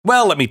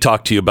Well, let me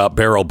talk to you about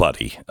Barrel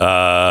Buddy.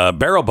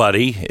 Barrel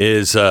Buddy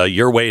is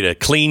your way to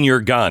clean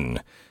your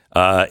gun.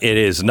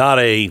 It's not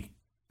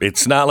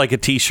like a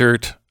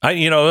T-shirt.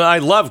 I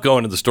love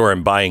going to the store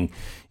and buying,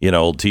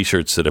 old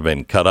T-shirts that have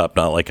been cut up.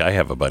 Not like I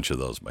have a bunch of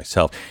those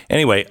myself.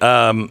 Anyway,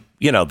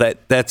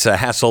 that's a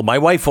hassle. My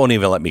wife won't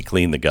even let me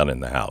clean the gun in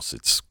the house.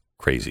 It's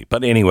crazy.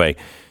 But anyway,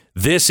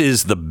 this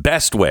is the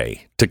best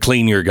way to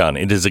clean your gun.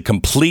 It is a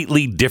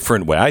completely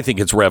different way. I think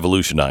it's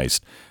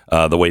revolutionized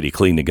the way to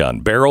clean the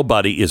gun. Barrel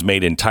Buddy is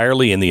made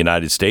entirely in the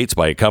United States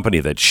by a company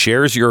that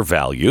shares your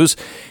values.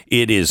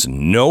 It is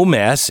no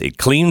mess. It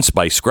cleans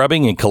by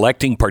scrubbing and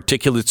collecting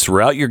particulates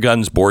throughout your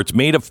gun's bore. It's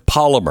made of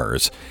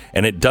polymers,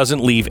 and it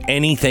doesn't leave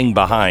anything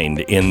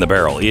behind in the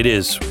barrel. It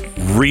is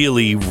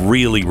really,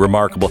 really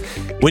remarkable.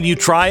 When you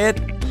try it,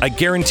 I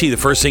guarantee the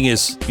first thing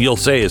you'll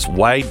say is,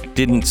 why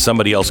didn't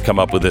somebody else come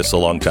up with this a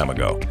long time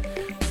ago?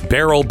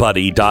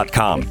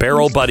 BarrelBuddy.com.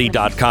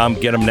 BarrelBuddy.com.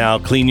 Get them now.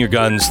 Clean your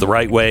guns the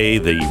right way,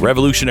 the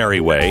revolutionary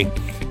way,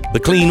 the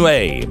clean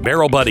way.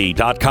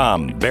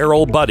 BarrelBuddy.com.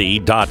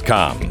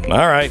 BarrelBuddy.com.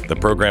 All right. The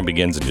program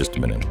begins in just a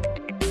minute.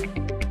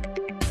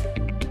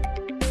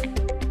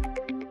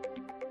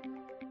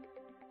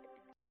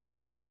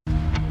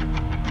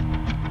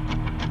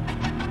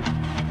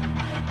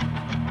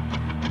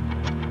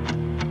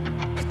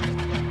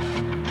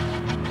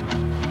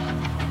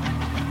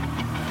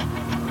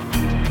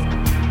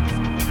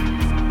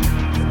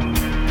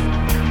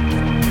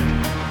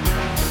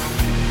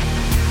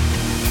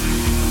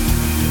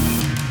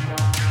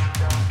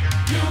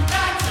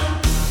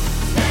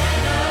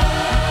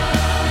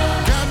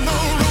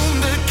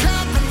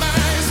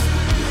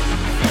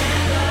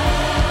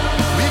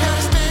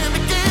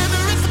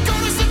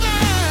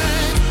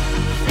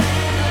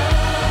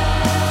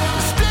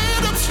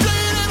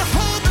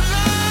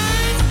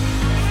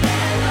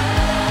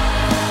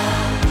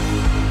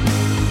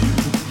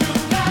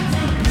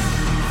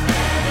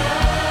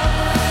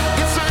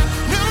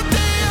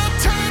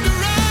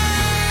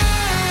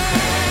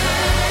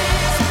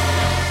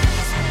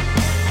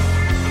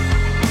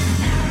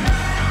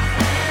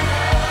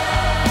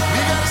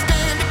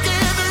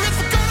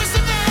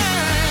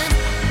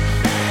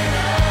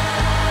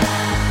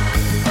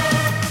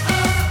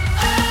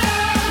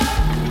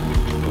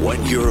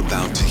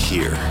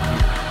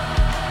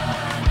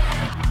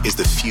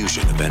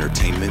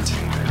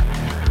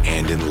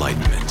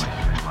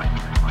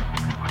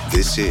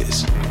 This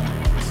is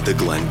the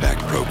Glenn Beck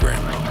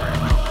Program.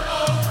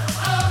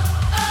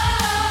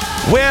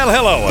 Well,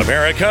 hello,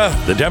 America.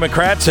 The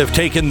Democrats have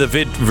taken the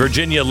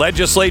Virginia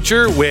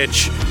legislature,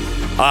 which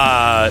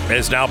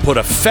has now put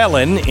a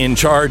felon in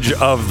charge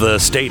of the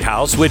state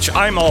house, which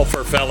I'm all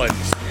for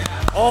felons.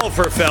 All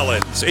for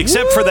felons,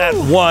 except for that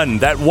one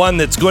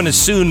that's going to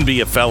soon be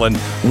a felon.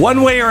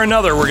 One way or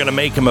another, we're going to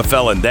make him a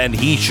felon. Then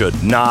he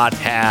should not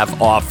have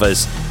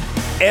office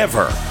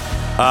ever.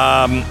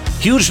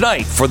 Huge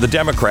night for the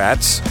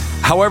Democrats.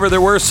 However, there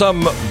were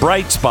some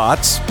bright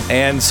spots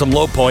and some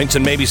low points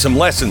and maybe some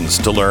lessons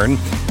to learn.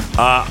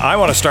 I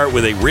want to start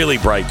with a really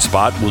bright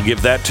spot. We'll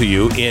give that to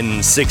you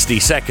in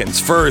 60 seconds.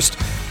 First,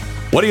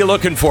 what are you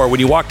looking for when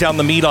you walk down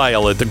the meat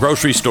aisle at the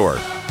grocery store?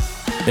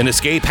 An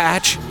escape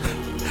hatch?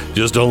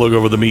 Just don't look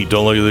over the meat.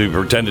 Don't look at it.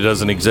 Pretend it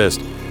doesn't exist.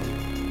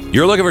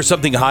 You're looking for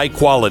something high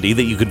quality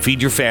that you can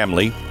feed your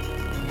family.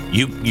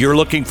 You're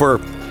looking for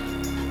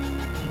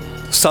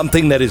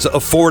something that is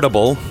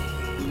affordable.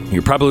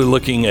 You're probably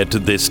looking at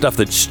the stuff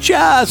that's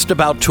just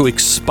about to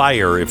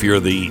expire if you're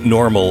the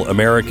normal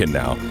American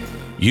now.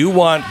 You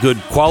want good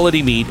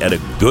quality meat at a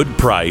good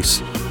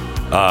price,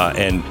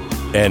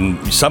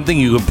 and something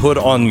you can put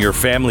on your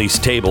family's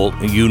table.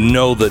 You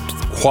know that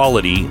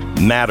quality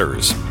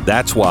matters.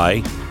 That's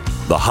why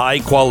the high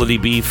quality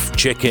beef,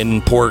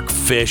 chicken, pork,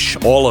 fish,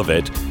 all of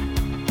it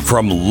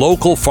from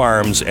local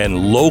farms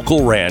and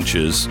local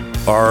ranches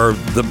are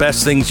the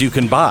best things you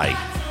can buy.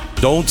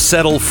 Don't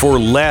settle for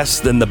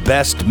less than the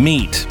best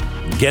meat.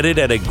 Get it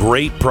at a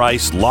great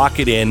price. Lock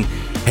it in.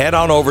 Head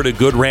on over to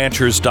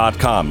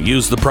GoodRanchers.com.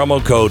 Use the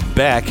promo code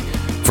BECK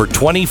for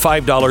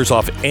 $25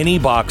 off any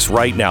box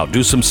right now.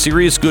 Do some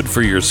serious good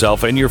for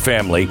yourself and your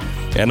family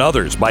and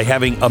others by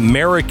having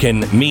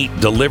American meat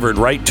delivered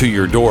right to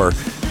your door.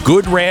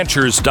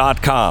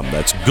 GoodRanchers.com.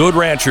 That's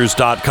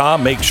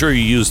GoodRanchers.com. Make sure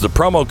you use the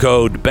promo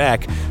code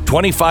BECK.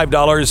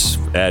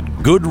 $25 at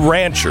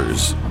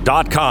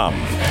GoodRanchers.com.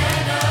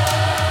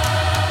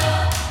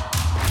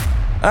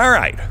 All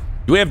right.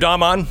 Do we have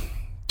Dom on?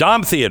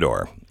 Dom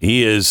Theodore.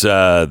 He is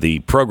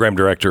the program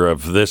director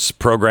of this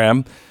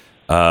program.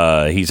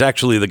 He's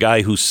actually the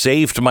guy who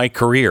saved my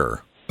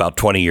career about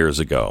 20 years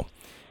ago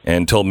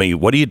and told me,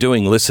 what are you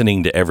doing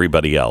listening to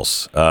everybody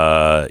else?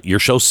 Your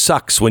show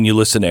sucks when you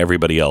listen to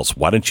everybody else.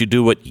 Why don't you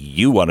do what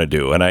you want to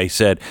do? And I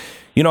said,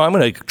 I'm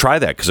going to try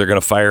that because they're going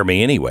to fire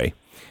me anyway.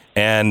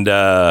 And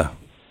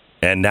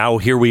now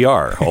here we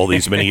are all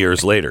these many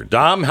years later.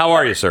 Dom, how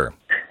are you, sir?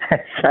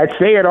 I'd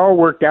say it all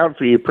worked out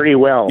for you pretty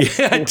well.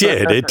 Yeah,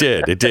 it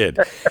did.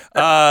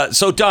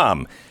 So,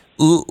 Dom,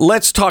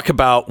 let's talk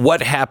about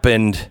what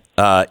happened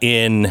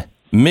in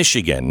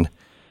Michigan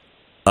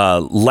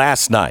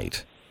last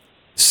night,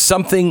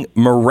 something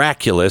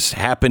miraculous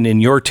happened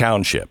in your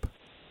township.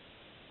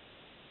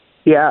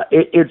 Yeah,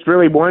 it's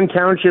really one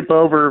township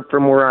over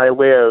from where I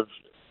live.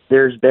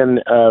 There's been,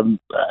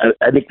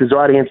 I think this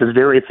audience is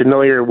very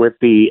familiar with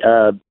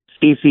the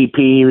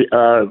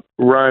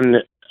CCP-run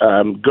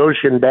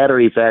Goshen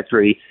battery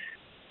factory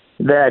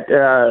that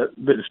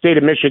the state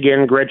of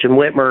Michigan, Gretchen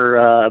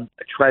Whitmer,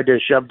 tried to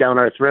shove down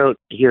our throat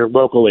here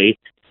locally,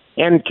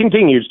 and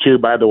continues to,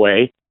 by the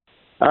way.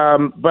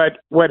 But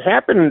what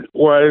happened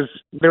was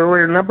there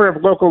were a number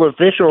of local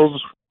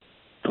officials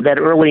that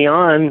early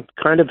on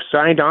kind of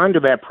signed on to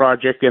that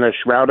project in a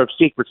shroud of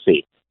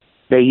secrecy.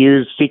 They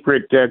used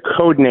secret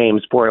code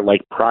names for it,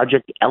 like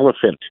Project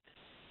Elephant,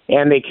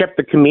 and they kept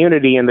the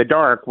community in the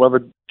dark. Well,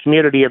 the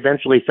community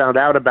eventually found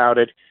out about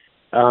it,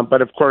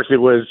 but of course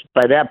it was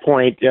by that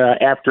point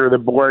after the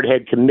board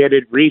had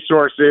committed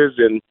resources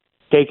and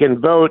taken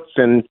votes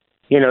and,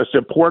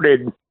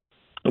 supported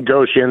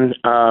Goshen,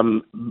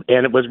 and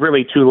it was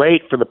really too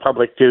late for the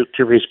public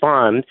to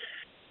respond.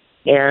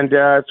 And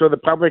so the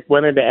public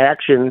went into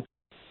action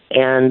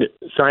and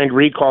signed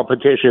recall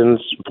petitions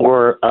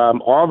for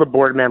all the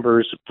board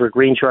members for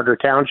Green Charter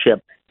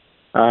Township.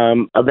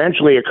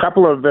 Eventually, a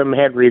couple of them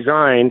had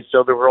resigned,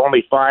 so there were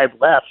only 5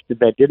 left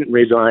that didn't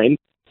resign.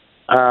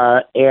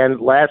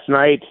 And last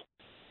night,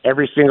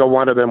 every single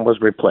one of them was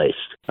replaced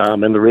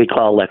in the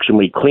recall election.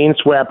 We clean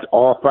swept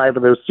all 5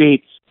 of those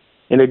seats.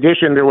 In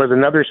addition, there was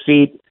another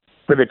seat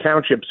for the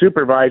township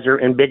supervisor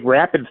in Big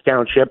Rapids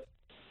Township.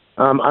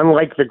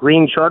 Unlike the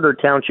Green Charter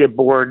Township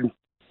Board,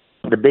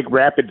 the Big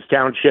Rapids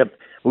Township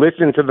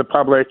listened to the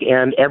public,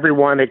 and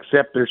everyone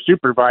except their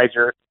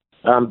supervisor,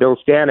 Bill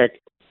Stanek,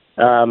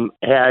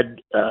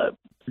 had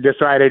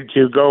decided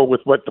to go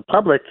with what the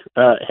public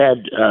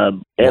had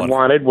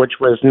wanted, which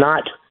was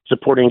not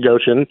supporting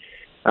Goshen.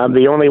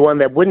 The only one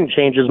that wouldn't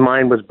change his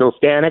mind was Bill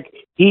Stanek.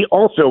 He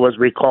also was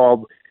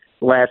recalled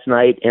last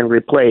night and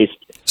replaced.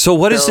 So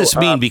what does this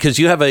mean? Because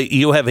you have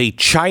a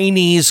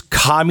Chinese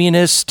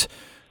communist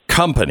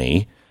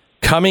company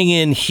coming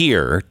in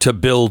here to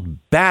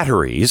build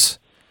batteries.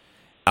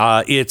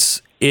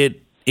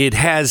 It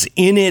has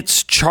in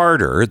its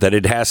charter that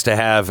it has to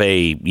have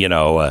a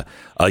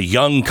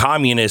young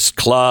communist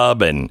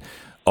club and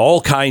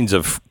all kinds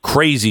of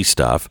crazy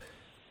stuff.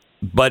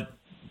 But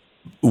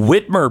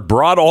Whitmer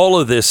brought all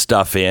of this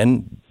stuff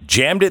in,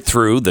 jammed it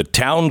through the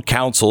town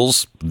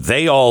councils.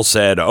 They all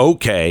said,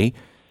 okay.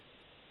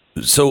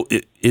 So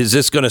is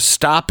this going to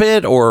stop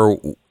it or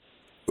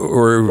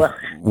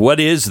what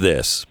is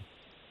this?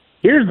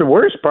 Here's the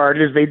worst part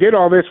is they did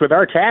all this with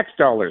our tax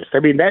dollars. I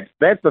mean, that's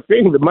the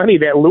thing. The money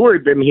that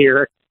lured them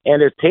here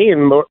and is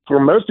paying for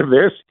most of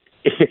this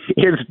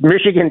is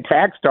Michigan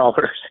tax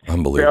dollars.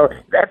 Unbelievable. So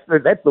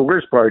that's the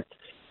worst part.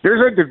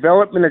 There's a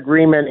development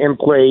agreement in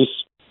place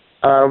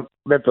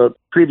that the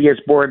previous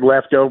board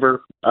left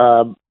over.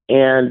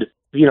 And,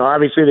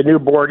 obviously the new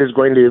board is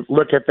going to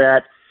look at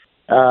that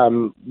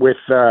with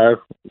an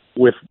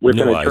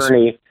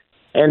attorney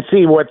and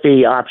see what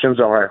the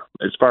options are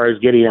as far as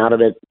getting out of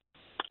it.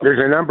 There's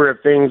a number of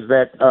things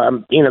that,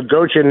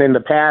 Goshen in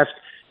the past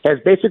has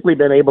basically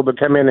been able to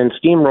come in and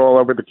steamroll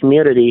over the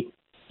community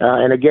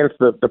and against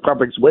the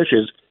public's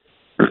wishes.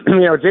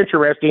 It's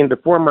interesting. The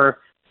former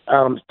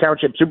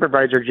township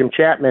supervisor, Jim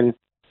Chapman,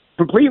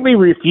 completely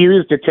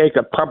refused to take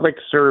a public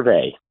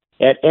survey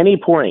at any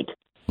point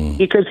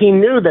because he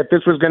knew that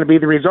this was going to be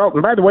the result.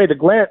 And by the way,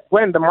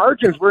 Glenn, the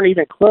margins weren't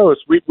even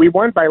close. We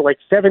won by like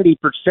 70%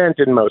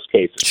 in most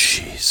cases.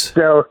 Jeez.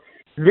 So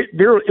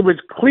it was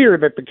clear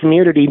that the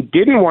community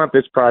didn't want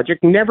this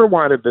project, never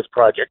wanted this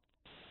project.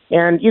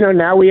 And,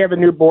 now we have a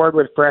new board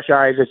with fresh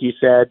eyes, as you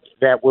said,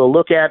 that will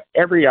look at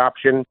every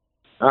option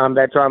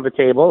that's on the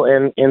table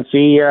and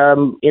see,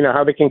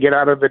 how they can get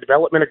out of the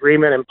development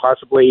agreement and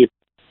possibly,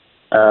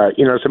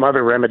 some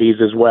other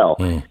remedies as well.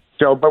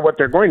 So, but what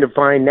they're going to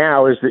find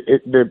now is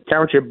that the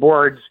township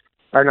boards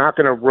are not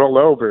going to roll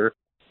over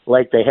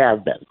like they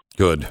have been.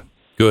 Good.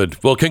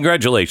 Well,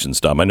 congratulations,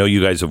 Tom. I know you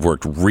guys have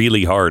worked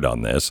really hard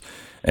on this.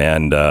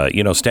 And,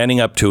 standing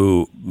up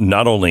to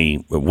not only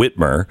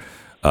Whitmer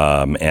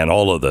and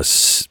all of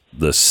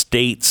the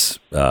state's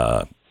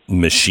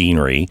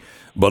machinery,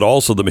 but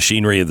also the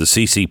machinery of the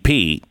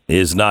CCP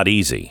is not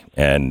easy.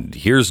 And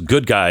here's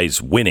good guys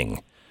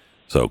winning.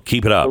 So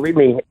keep it up. Believe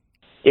me,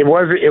 it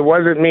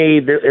wasn't me.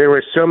 There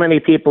were so many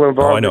people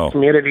involved. The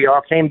community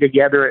all came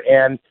together,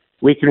 and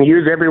we can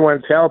use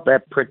everyone's help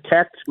at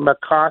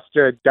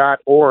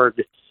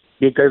protectmacosta.org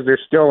because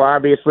there's still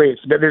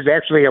there's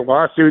actually a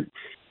lawsuit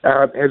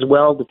as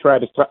well to try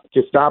to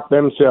stop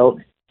them. So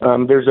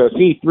there's a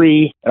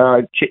C3,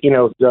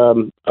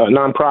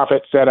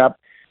 nonprofit set up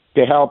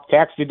to help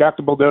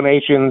tax-deductible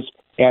donations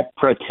at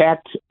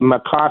Protect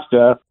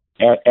Macosta,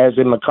 as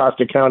in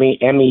Macosta County,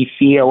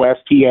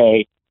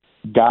 MECOSTA.org.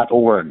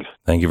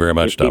 Thank you very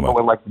much, Tom. People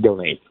would like to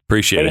donate.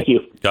 Appreciate it. Thank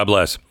you. God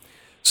bless.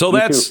 So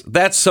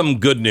that's some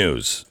good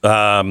news.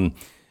 Some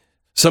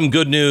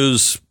good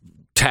news.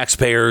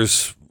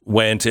 Taxpayers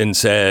went and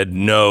said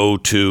no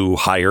to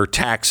higher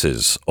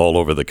taxes all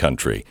over the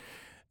country.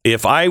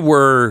 if I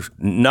were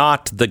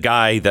not the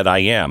guy that I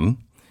am,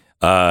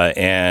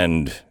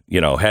 and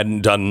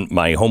hadn't done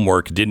my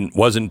homework,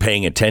 wasn't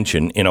paying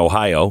attention in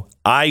Ohio,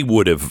 I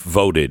would have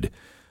voted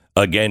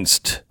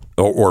against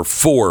or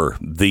for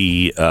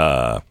the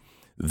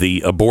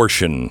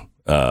abortion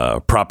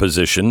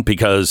proposition,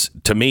 because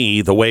to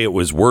me the way it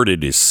was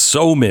worded is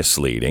so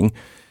misleading.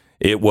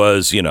 It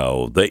was,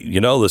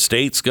 the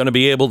state's going to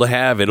be able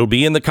to it'll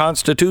be in the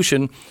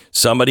Constitution.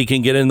 Somebody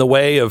can get in the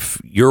way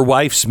of your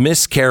wife's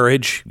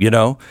miscarriage,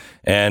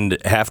 and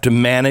have to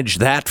manage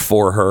that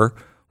for her.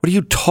 What are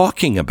you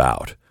talking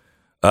about?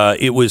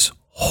 It was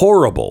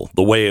horrible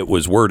the way it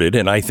was worded,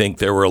 and I think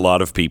there were a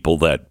lot of people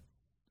that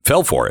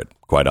fell for it,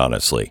 quite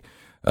honestly.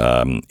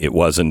 It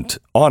wasn't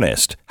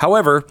honest.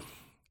 However,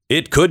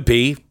 it could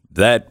be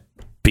that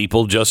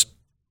people just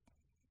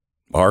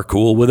are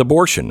cool with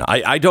abortion.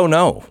 I don't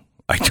know.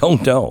 I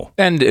don't know.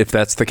 And if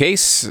that's the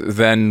case,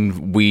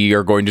 then we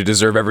are going to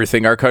deserve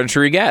everything our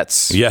country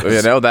gets.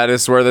 Yes. That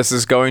is where this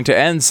is going to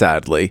end,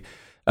 sadly.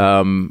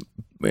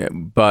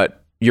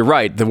 But you're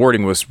right. The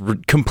wording was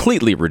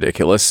completely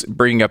ridiculous,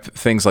 bringing up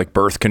things like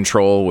birth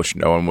control, which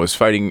no one was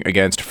fighting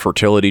against,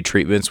 fertility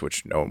treatments,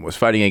 which no one was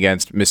fighting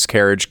against,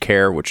 miscarriage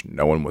care, which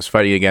no one was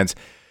fighting against.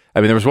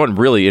 I mean, there was one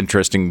really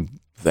interesting,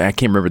 I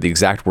can't remember the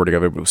exact wording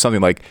of it, but it was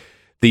something like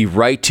the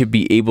right to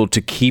be able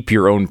to keep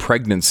your own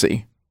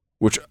pregnancy,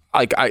 which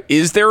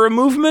is there a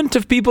movement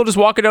of people just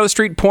walking down the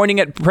street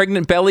pointing at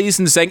pregnant bellies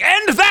and saying,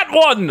 "End that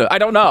one"? I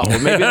don't know.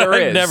 Maybe there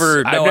is.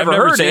 I've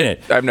never seen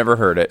it. I've never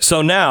heard it.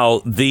 So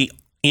now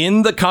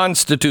in the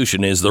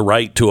Constitution is the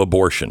right to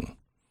abortion.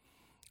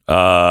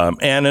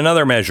 And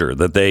another measure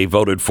that they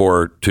voted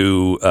for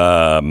to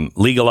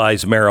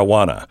legalize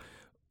marijuana.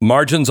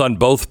 Margins on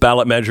both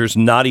ballot measures,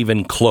 not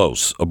even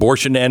close.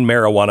 Abortion and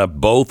marijuana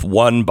both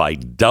won by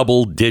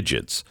double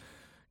digits.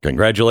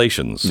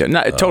 Congratulations.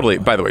 Yeah, totally.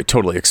 By the way,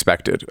 totally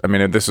expected. I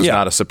mean, this was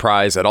not a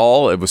surprise at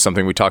all. It was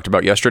something we talked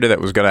about yesterday that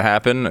was going to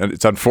happen.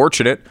 It's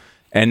unfortunate.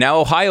 And now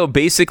Ohio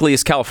basically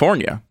is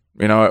California,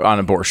 on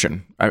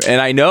abortion. And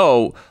I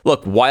know,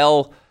 look,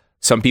 while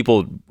some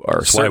people are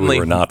That's certainly... why we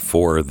were not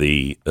for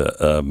the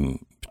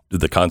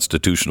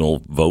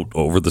constitutional vote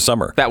over the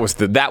summer. That was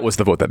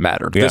the vote that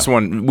mattered. Yeah. This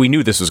one, we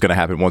knew this was going to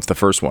happen once the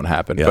first one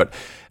happened. Yeah.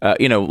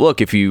 But, look,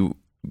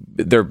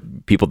 there are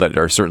people that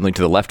are certainly to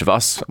the left of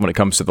us when it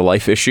comes to the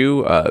life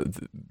issue,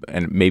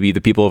 and maybe the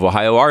people of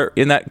Ohio are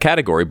in that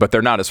category, but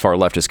they're not as far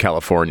left as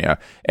California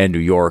and New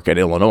York and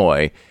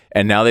Illinois,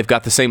 and now they've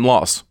got the same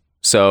laws.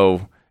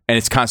 So, and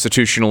it's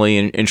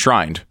constitutionally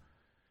enshrined.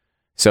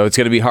 So it's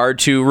going to be hard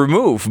to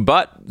remove,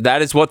 but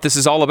that is what this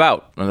is all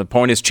about. And the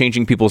point is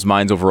changing people's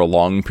minds over a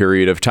long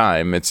period of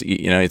time. It's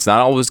not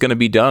always going to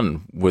be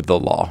done with the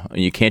law.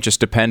 You can't just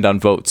depend on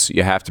votes.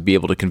 You have to be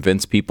able to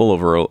convince people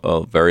over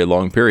a very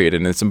long period.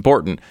 And it's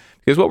important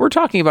because what we're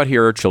talking about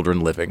here are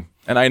children living.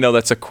 And I know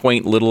that's a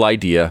quaint little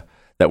idea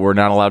that we're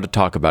not allowed to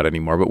talk about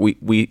anymore, but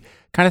we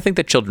kind of think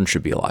that children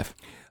should be alive.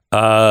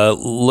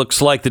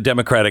 Looks like the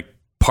Democratic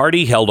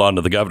Party held on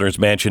to the governor's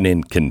mansion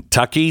in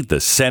Kentucky, the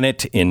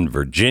Senate in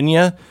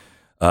Virginia.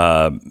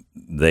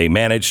 They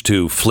managed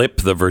to flip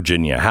the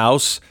Virginia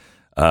House.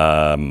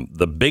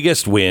 The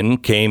biggest win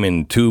came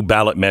in two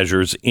ballot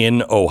measures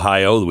in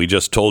Ohio that we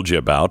just told you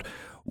about.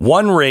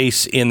 One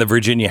race in the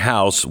Virginia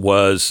House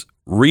was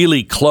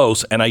really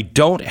close, and I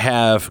don't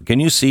have...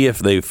 Can you see if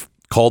they've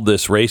called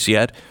this race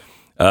yet?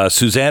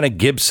 Susanna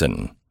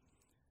Gibson.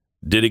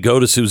 Did it go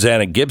to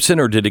Susanna Gibson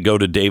or did it go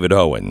to David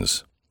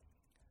Owens?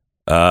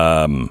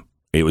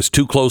 It was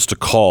too close to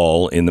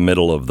call in the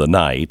middle of the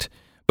night.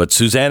 But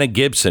Susanna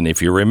Gibson,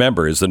 if you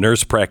remember, is the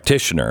nurse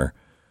practitioner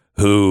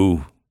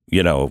who,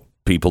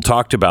 people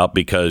talked about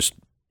because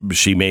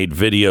she made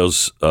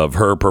videos of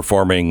her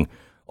performing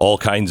all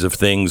kinds of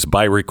things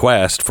by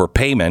request for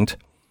payment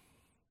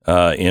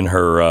in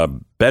her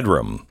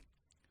bedroom.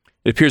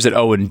 It appears that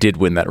Owen did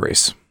win that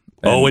race.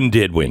 Owen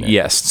did win it.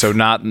 Yes. So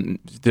not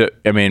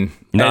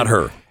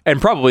her. And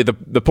probably the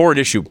important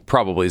issue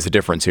probably is the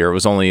difference here. It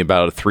was only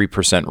about a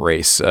 3%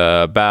 race,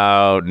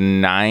 about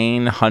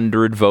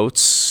 900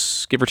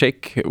 votes, give or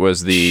take. It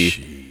was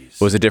the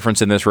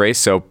difference in this race.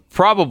 So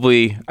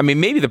probably,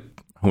 maybe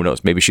who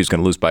knows? Maybe she's going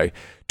to lose by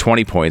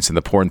 20 points, and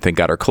the porn thing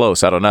got her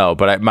close. I don't know,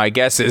 but my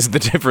guess is the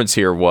difference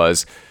here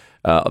was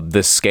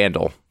this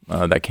scandal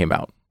that came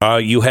out.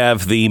 You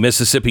have the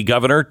Mississippi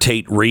governor,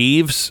 Tate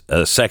Reeves,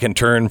 a second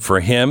turn for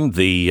him.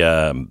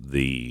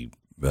 The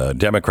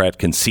Democrat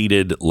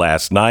conceded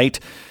last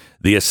night.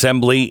 The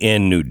assembly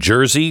in New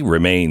Jersey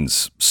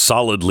remains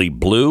solidly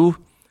blue.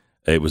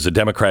 It was a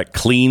Democrat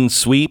clean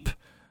sweep.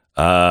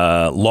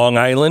 Long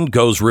Island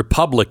goes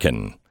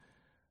Republican.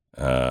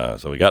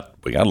 So we got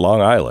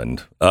Long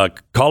Island.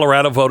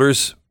 Colorado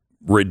voters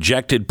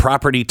rejected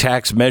property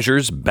tax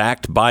measures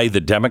backed by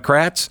the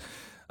Democrats.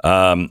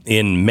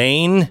 In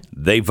Maine,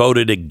 they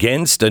voted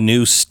against a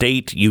new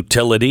state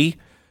utility.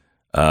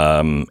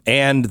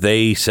 And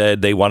they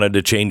said they wanted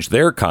to change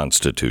their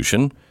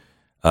constitution.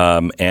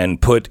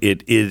 and put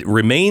it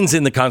remains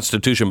in the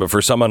Constitution, but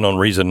for some unknown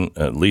reason,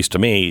 at least to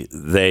me,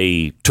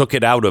 they took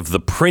it out of the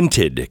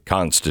printed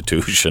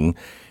Constitution,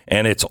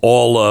 and it's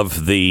all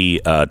of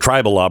the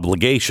tribal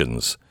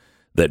obligations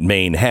that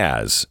Maine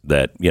has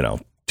that,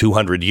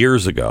 200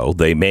 years ago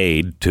they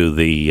made to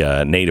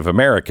the Native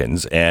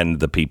Americans and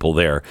the people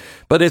there.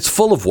 But it's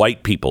full of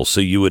white people,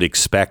 so you would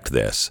expect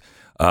this.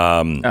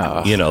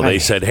 They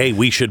said, hey,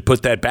 we should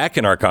put that back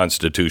in our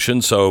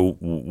Constitution so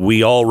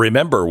we all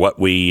remember what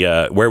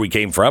where we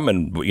came from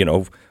and,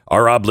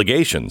 our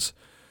obligations.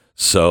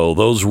 So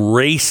those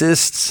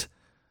racists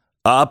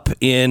up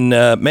in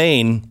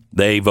Maine,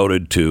 they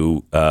voted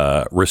to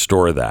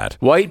restore that.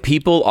 White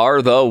people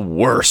are the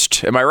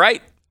worst. Am I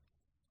right?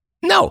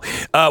 No.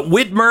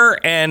 Whitmer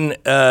and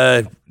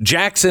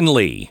Jackson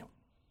Lee.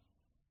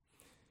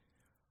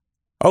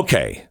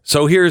 Okay,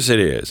 so here's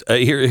it's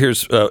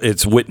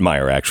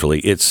Whitmire,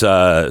 actually. It's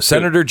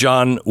Senator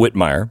John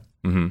Whitmire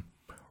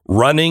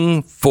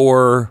running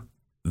for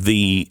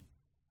the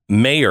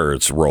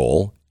mayor's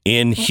role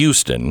in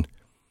Houston,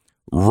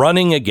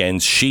 running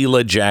against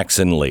Sheila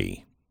Jackson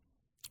Lee.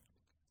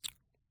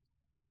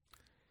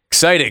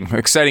 Exciting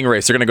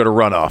race. They're going to go to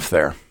runoff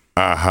there.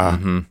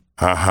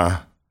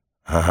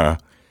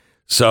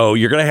 So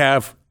you're going to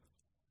have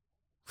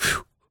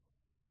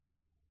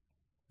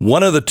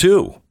one of the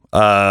two.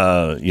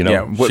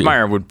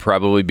 Whitmire would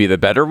probably be the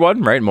better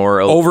one, right?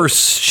 More over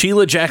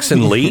Sheila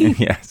Jackson Lee.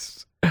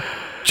 Yes,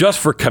 just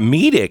for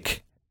comedic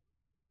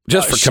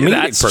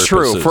purposes. That's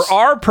true. For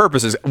our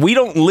purposes, we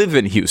don't live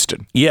in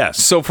Houston.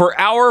 Yes. So for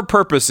our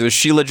purposes,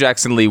 Sheila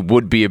Jackson Lee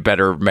would be a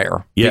better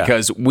mayor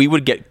because we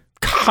would get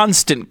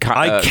constant.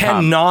 I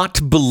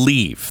cannot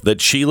believe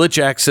that Sheila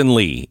Jackson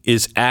Lee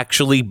is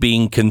actually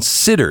being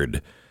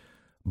considered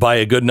by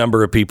a good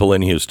number of people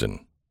in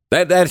Houston.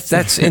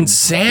 That's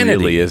insanity. It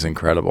really is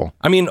incredible.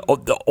 I mean,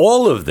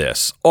 all of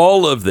this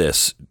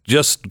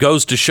just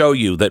goes to show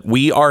you that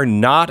we are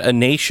not a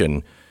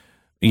nation.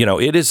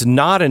 It is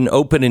not an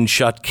open and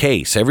shut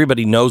case.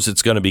 Everybody knows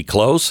it's going to be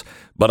close,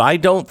 but I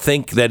don't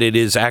think that it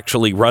is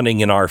actually running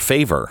in our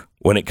favor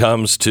when it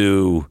comes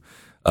to,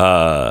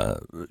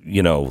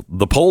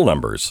 the poll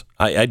numbers.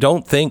 I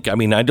don't think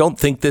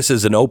this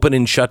is an open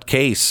and shut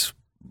case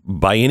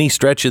by any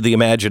stretch of the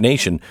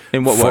imagination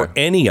for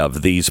any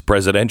of these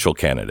presidential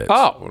candidates.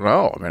 Oh,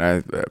 no. I mean,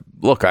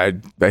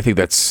 I think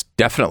that's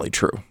definitely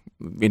true. I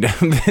mean,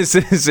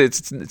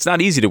 it's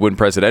not easy to win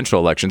presidential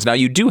elections. Now,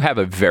 you do have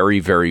a very,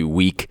 very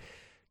weak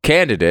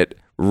candidate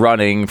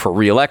running for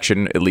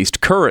re-election, at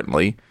least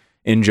currently,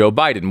 in Joe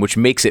Biden, which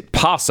makes it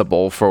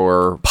possible,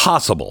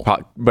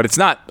 but it's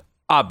not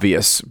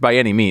obvious by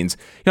any means.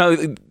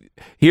 I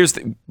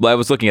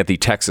was looking at the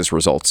Texas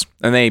results,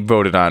 and they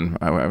voted on,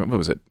 what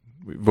was it?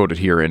 We voted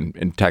here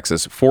in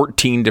Texas,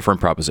 14 different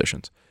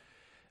propositions.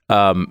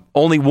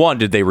 Only one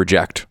did they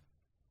reject.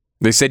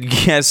 They said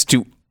yes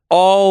to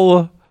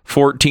all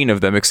 14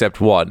 of them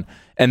except one.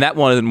 And that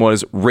one of them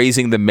was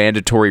raising the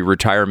mandatory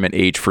retirement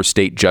age for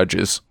state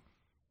judges.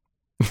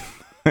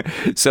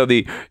 So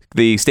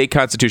the state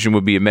constitution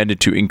would be amended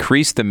to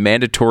increase the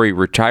mandatory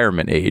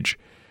retirement age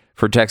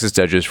for Texas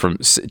judges from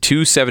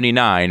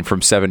 279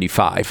 from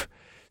 75.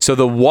 So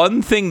the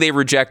one thing they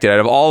rejected out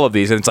of all of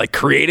these, and it's like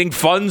creating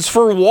funds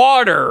for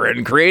water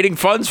and creating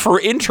funds for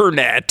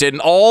internet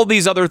and all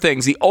these other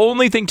things, the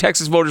only thing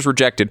Texas voters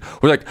rejected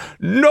was like,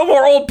 no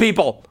more old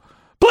people.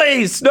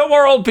 Please, no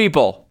more old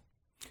people.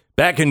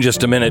 Back in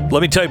just a minute,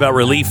 let me tell you about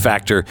Relief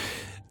Factor.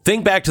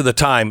 Think back to the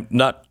time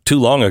not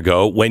too long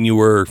ago when you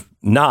were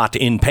not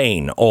in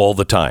pain all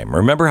the time.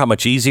 Remember how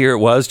much easier it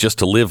was just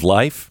to live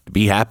life,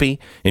 be happy,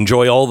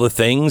 enjoy all the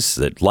things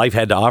that life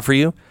had to offer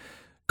you?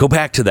 Go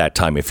back to that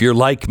time. If you're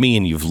like me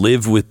and you've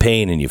lived with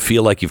pain and you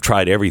feel like you've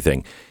tried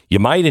everything, you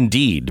might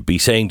indeed be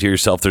saying to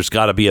yourself, there's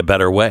got to be a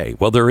better way.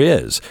 Well, there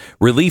is.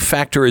 Relief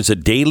Factor is a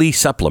daily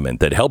supplement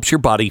that helps your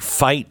body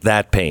fight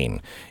that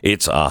pain.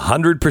 It's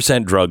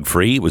 100%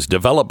 drug-free. It was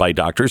developed by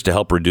doctors to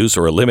help reduce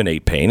or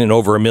eliminate pain, and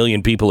over 1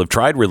 million people have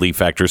tried Relief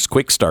Factor's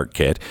Quick Start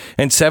Kit,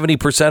 and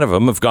 70% of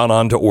them have gone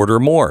on to order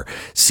more.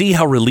 See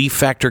how Relief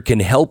Factor can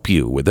help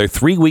you with their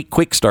 3-week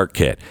Quick Start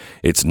Kit.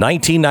 It's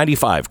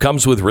 $19.95.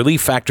 Comes with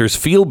Relief Factor's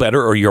Feel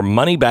Better or Your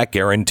Money Back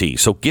Guarantee.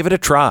 So give it a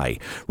try.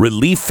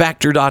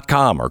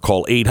 ReliefFactor.com or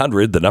call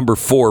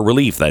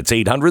 800-4-RELIEF. That's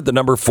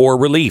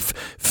 800-4-RELIEF.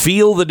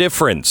 Feel the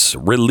difference.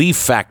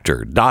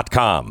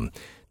 ReliefFactor.com.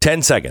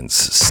 10 seconds.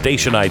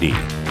 Station ID.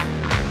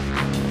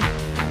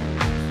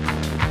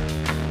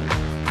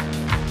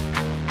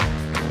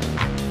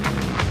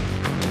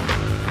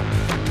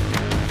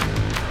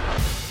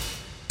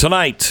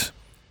 Tonight,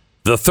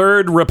 the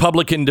third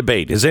Republican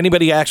debate. Is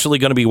anybody actually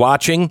going to be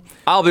watching?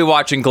 I'll be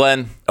watching,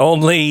 Glenn.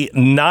 Only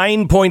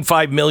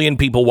 9.5 million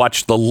people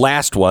watched the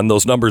last one.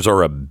 Those numbers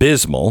are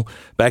abysmal.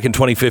 Back in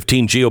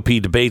 2015,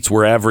 GOP debates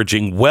were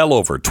averaging well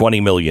over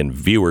 20 million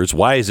viewers.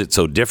 Why is it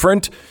so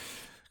different?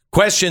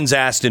 Questions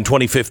asked in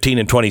 2015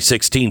 and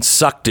 2016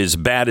 sucked as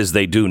bad as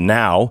they do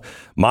now.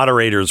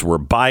 Moderators were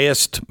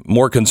biased,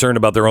 more concerned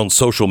about their own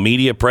social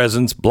media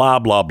presence, blah,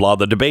 blah, blah.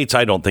 The debates,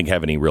 I don't think,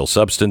 have any real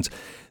substance.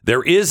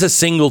 There is a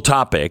single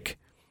topic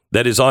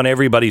that is on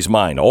everybody's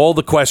mind. All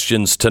the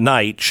questions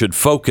tonight should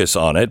focus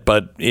on it,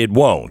 but it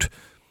won't.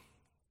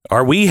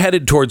 Are we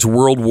headed towards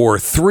World War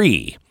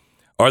III?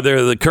 Are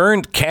there the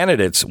current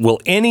candidates? Will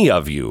any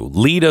of you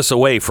lead us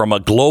away from a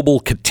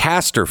global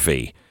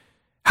catastrophe?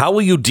 How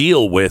will you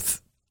deal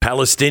with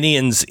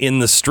Palestinians in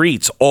the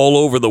streets all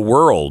over the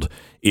world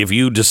if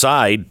you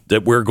decide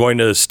that we're going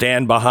to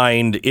stand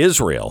behind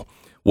Israel?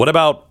 What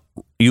about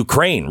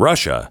Ukraine,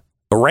 Russia,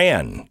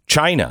 Iran,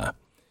 China?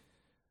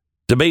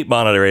 Debate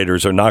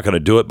moderators are not going to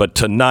do it, but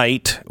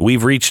tonight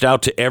we've reached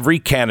out to every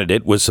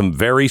candidate with some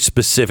very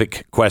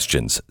specific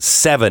questions,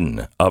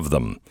 7 of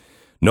them.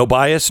 No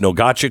bias, no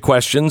gotcha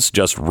questions,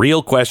 just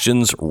real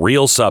questions,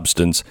 real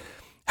substance.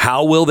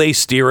 How will they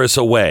steer us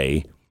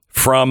away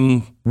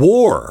from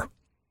war?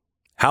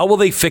 How will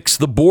they fix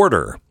the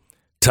border?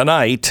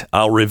 Tonight,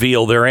 I'll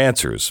reveal their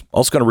answers.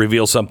 Also going to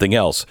reveal something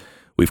else.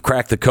 We've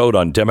cracked the code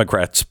on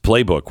Democrats'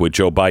 playbook with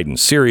Joe Biden.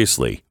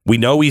 Seriously, we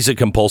know he's a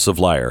compulsive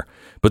liar,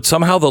 but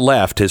somehow the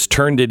left has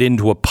turned it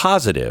into a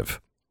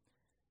positive.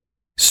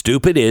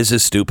 Stupid is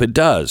as stupid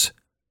does.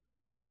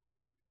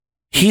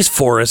 He's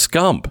Forrest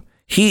Gump.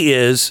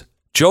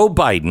 Joe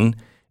Biden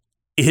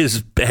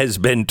has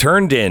been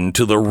turned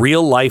into the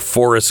real life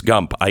Forrest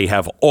Gump. I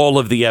have all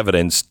of the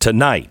evidence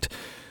tonight.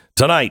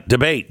 Tonight,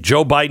 debate.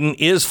 Joe Biden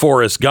is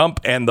Forrest Gump,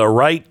 and the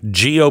right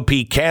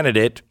GOP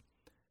candidate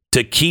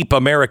to keep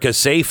America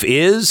safe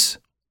is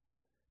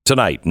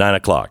tonight, 9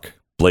 o'clock,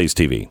 Blaze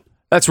TV.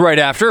 That's right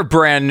after a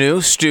brand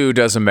new Stu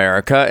Does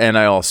America. And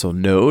I also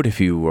note,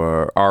 if you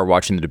are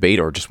watching the debate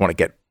or just want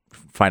to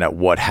find out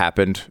what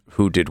happened,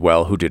 who did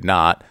well, who did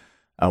not,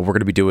 we're going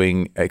to be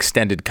doing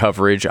extended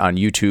coverage on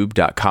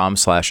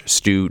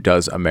youtube.com/Stu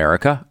Does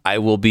America. I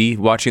will be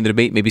watching the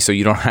debate, maybe so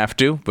you don't have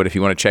to, but if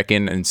you want to check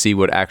in and see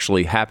what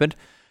actually happened,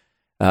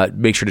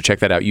 make sure to check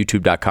that out,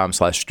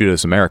 youtube.com/Stu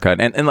Does America.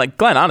 And like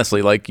Glenn,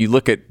 honestly, like you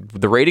look at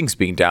the ratings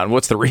being down,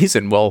 what's the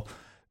reason? Well,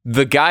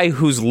 the guy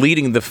who's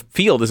leading the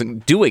field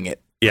isn't doing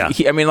it. Yeah.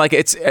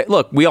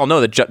 Look, we all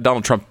know that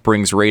Donald Trump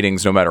brings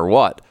ratings no matter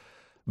what.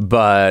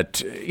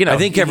 But, I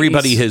think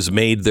everybody has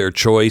made their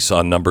choice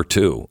on number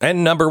 2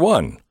 and number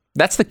 1.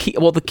 That's the key.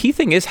 Well, the key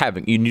thing is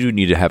you do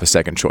need to have a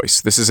second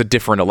choice. This is a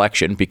different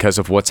election because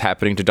of what's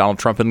happening to Donald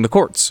Trump in the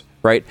courts,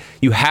 right?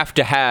 You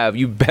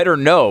better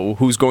know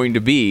who's going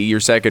to be your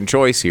second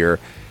choice here,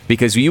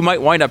 because you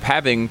might wind up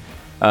having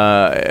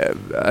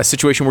a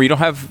situation where you don't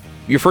have,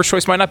 your first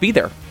choice might not be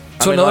there.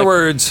 So in other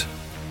words,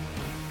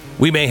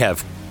 we may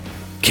have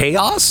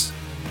chaos?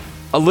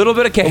 A little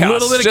bit of chaos. A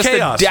little bit of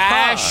chaos. A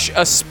dash,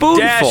 a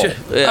spoonful.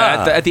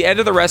 At the end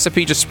of the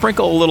recipe, just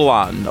sprinkle a little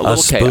on. A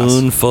little chaos. A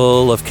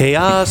spoonful of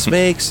chaos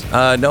makes...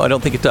 no, I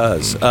don't think it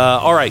does.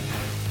 All right.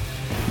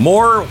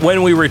 More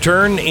when we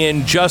return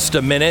in just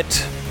a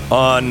minute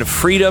on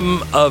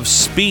freedom of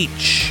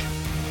speech.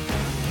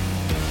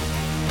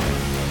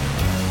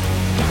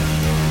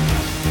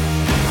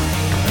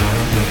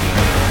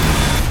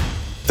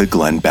 The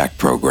Glenn Beck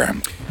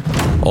Program.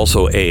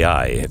 Also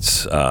AI.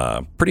 It's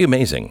pretty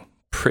amazing.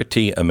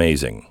 Pretty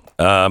amazing.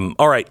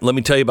 All right, let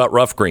me tell you about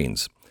Rough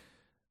Greens.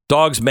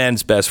 Dog's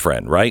man's best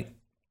friend, right?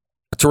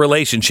 It's a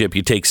relationship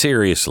you take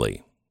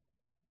seriously.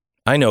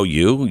 I know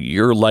you.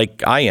 You're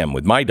like I am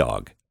with my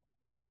dog.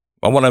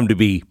 I want him to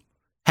be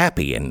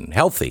happy and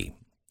healthy.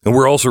 And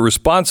we're also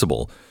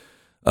responsible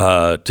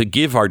to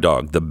give our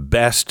dog the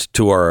best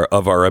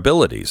of our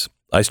abilities.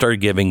 I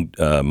started giving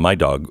my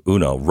dog,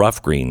 Uno,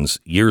 Rough Greens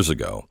years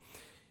ago.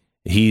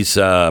 He's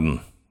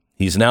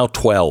now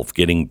 12,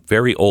 getting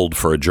very old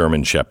for a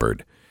German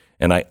Shepherd.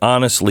 And I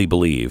honestly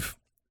believe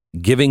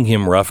giving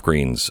him Rough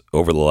Greens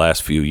over the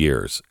last few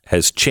years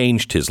has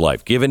changed his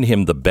life, given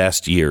him the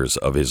best years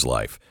of his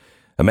life.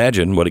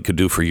 Imagine what it could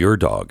do for your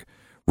dog.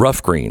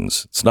 Rough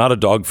Greens. It's not a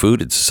dog food.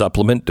 It's a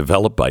supplement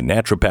developed by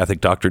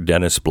naturopathic Dr.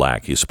 Dennis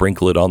Black. You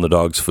sprinkle it on the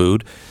dog's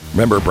food.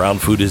 Remember, brown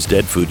food is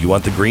dead food. You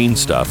want the green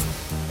stuff.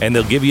 And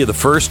they'll give you the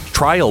first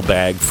trial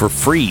bag for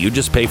free. You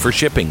just pay for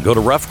shipping. Go to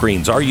Rough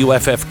Greens,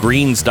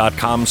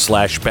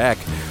 ruffgreens.com/Beck,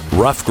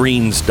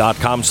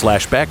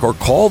 ruffgreens.com/Beck, or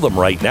call them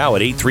right now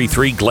at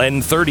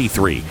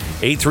 833-GLEN-33,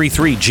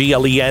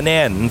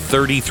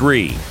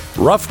 833-GLENN-33,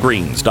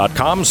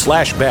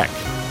 ruffgreens.com/Beck.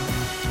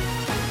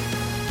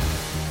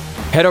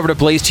 Head over to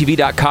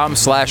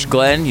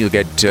blazetv.com/Glenn. You'll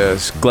get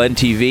Glenn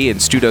TV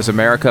and Stu Does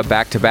America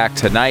back-to-back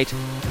tonight.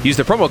 Use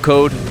the promo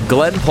code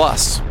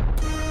GLENN+.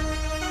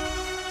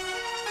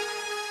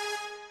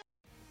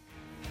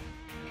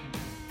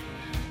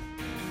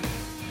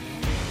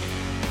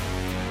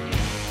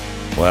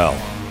 Well,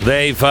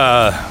 they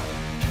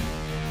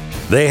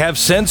have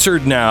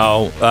censored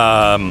now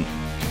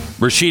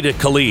Rashida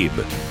Tlaib.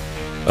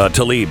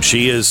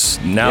 She has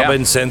now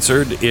been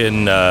censored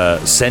in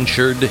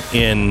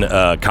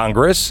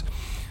Congress.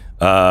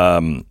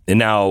 And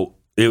now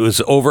it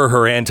was over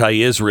her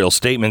anti-Israel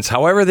statements.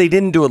 However, they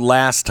didn't do it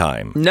last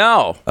time.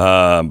 No.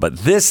 But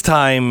this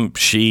time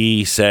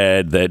she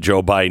said that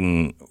Joe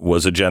Biden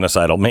was a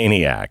genocidal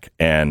maniac.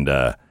 And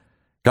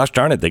gosh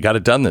darn it, they got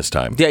it done this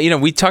time. Yeah,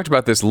 we talked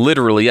about this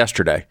literally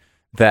yesterday.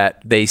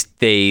 that they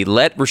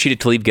let Rashida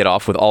Tlaib get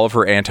off with all of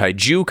her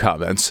anti-Jew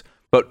comments,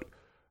 but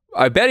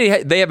I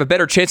bet they have a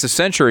better chance of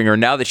censuring her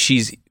now that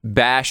she's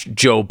bashed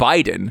Joe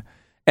Biden.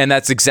 And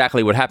that's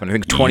exactly what happened. I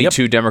think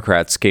 22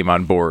 Democrats came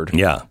on board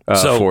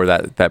for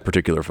that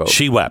particular vote.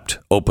 She wept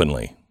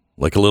openly.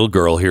 Like a little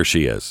girl, here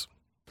she is.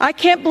 I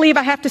can't believe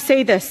I have to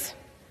say this,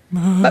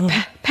 but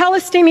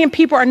Palestinian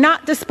people are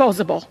not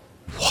disposable.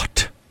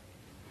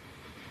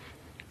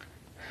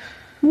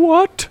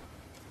 What?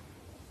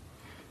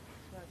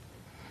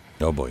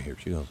 Oh, boy, here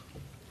she goes.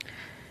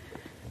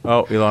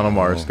 Oh, Ilhan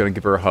Omar is going to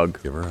give her a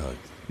hug. Give her a hug.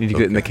 Need to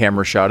get in the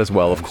camera shot as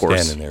well, of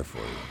course. Standing there for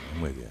you.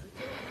 I'm with you.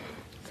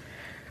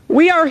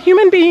 We are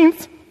human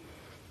beings,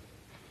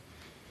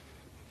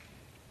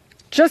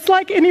 just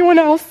like anyone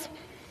else.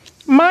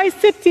 My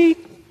city,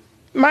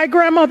 my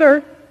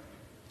grandmother,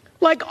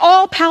 like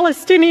all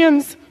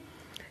Palestinians,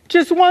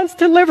 just wants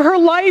to live her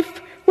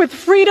life with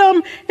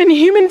freedom and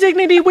human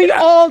dignity we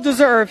all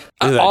deserve.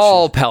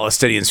 All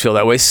Palestinians feel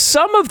that way.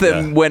 Some of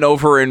them went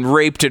over and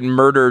raped and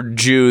murdered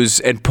Jews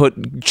and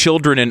put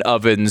children in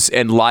ovens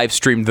and live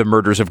streamed the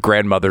murders of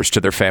grandmothers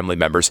to their family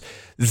members.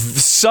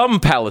 Some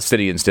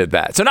Palestinians did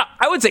that. So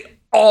I would say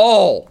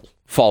all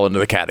fall into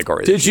the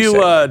category. Did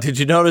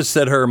you notice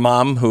that her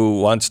mom,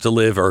 who wants to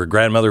live, or her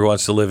grandmother who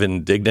wants to live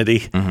in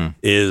dignity,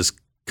 is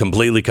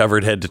completely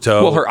covered head to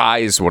toe? Well, her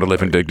eyes want to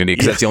live in dignity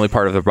because that's the only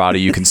part of the body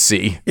you can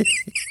see.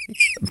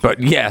 But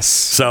yes.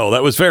 So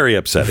that was very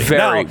upsetting.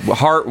 Very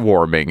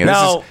heartwarming.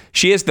 And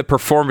she has the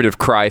performative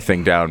cry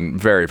thing down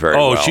very, very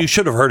well. Oh, she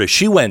should have heard it.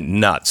 She went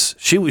nuts.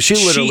 She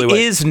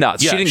literally is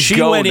nuts. Yeah, she didn't she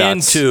go went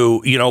nuts.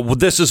 into,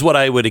 this is what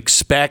I would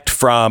expect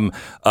from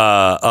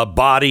a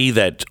body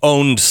that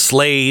owned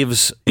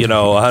slaves,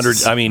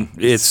 100. I mean,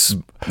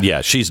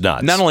 she's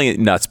nuts. Not only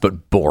nuts,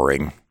 but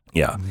boring.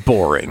 Yeah.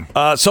 Boring.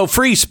 So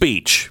free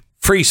speech.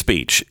 Free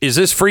speech. Is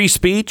this free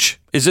speech?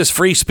 Is this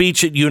free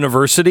speech at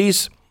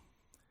universities?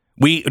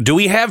 Do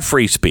we have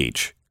free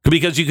speech?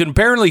 Because you can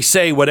apparently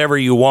say whatever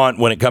you want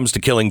when it comes to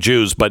killing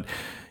Jews, but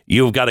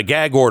you've got a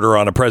gag order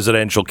on a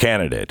presidential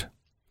candidate.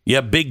 You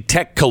have big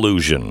tech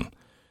collusion,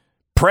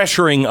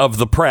 pressuring of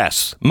the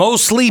press,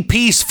 mostly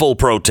peaceful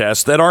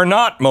protests that are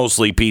not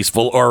mostly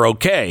peaceful are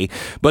okay,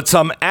 but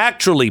some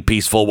actually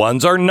peaceful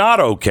ones are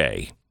not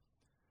okay.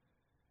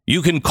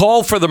 You can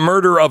call for the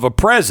murder of a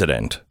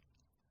president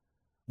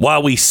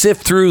while we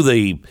sift through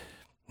the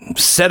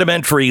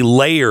sedimentary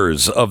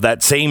layers of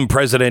that same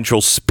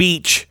presidential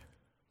speech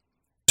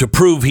to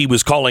prove he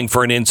was calling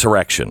for an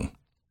insurrection.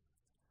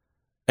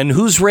 And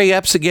who's Ray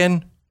Epps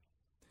again?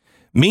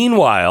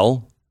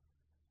 Meanwhile,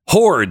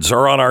 hordes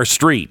are on our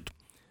street.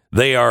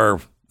 They're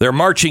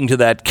marching to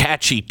that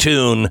catchy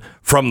tune,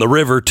 From the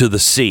River to the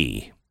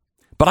Sea.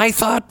 But I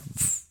thought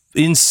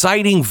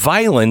inciting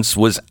violence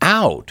was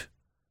out.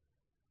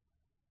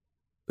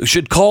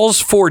 Should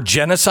calls for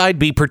genocide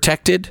be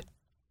protected?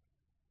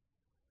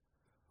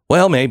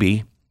 Well,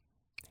 maybe.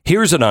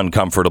 Here's an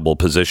uncomfortable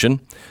position.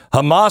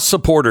 Hamas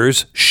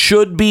supporters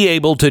should be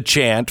able to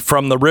chant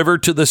From the River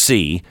to the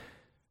Sea,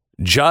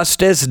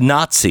 just as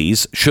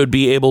Nazis should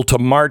be able to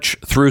march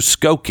through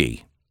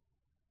Skokie.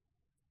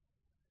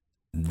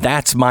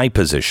 That's my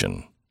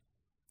position.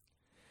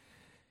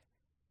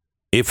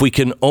 If we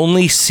can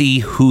only see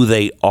who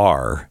they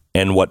are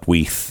and what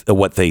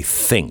they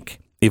think,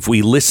 if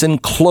we listen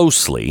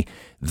closely,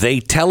 they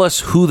tell us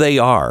who they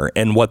are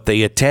and what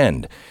they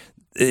attend.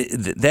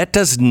 That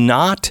does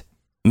not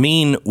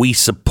mean we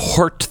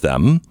support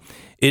them.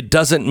 It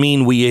doesn't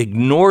mean we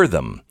ignore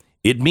them.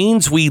 It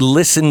means we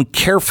listen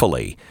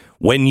carefully.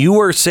 When you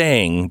are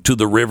saying to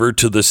the river,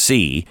 to the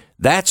sea,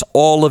 that's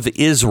all of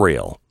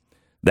Israel.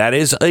 That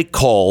is a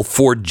call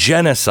for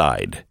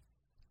genocide.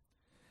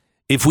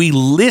 If we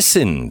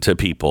listen to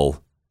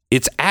people,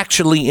 it's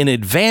actually an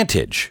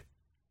advantage.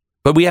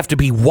 But we have to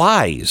be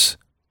wise.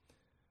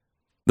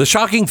 The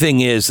shocking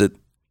thing is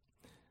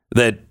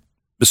that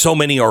so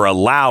many are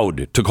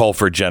allowed to call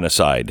for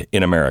genocide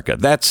in America.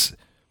 That's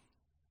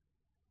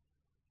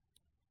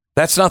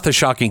not the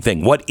shocking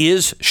thing. What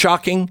is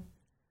shocking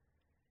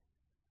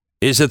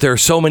is that there are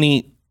so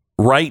many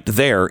right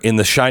there in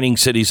the shining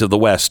cities of the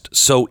West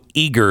so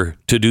eager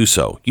to do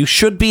so. You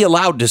should be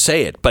allowed to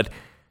say it, but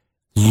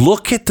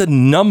look at the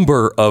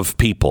number of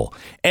people.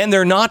 And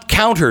they're not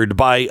countered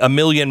by a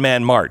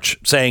 1,000,000-man march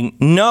saying,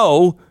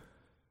 no,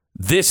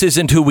 this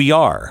isn't who we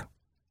are.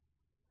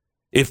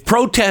 If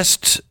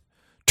protests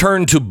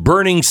turn to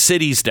burning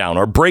cities down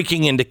or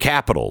breaking into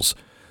capitals,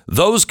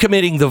 those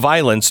committing the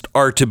violence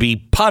are to be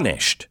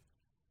punished.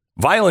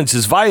 Violence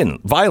is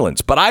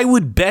violence. But I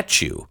would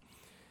bet you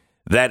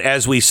that,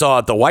 as we saw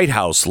at the White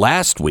House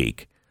last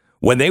week,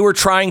 when they were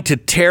trying to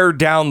tear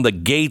down the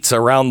gates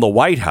around the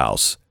White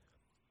House,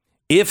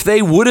 if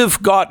they would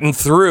have gotten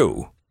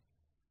through,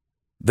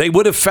 they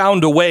would have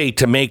found a way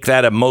to make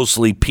that a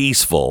mostly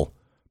peaceful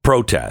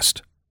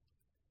protest.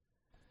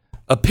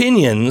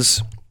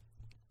 Opinions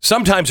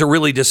sometimes are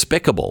really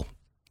despicable.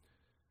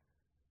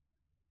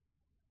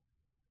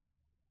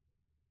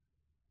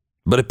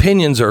 But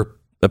opinions are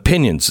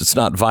opinions. It's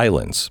not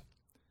violence.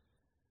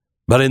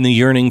 But in the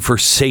yearning for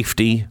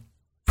safety,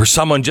 for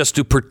someone just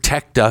to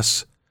protect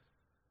us.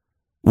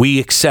 We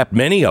accept,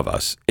 many of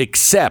us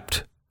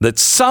accept that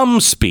some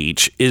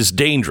speech is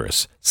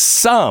dangerous.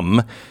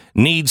 Some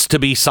needs to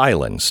be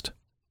silenced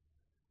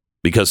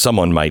because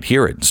someone might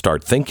hear it and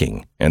start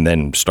thinking and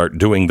then start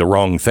doing the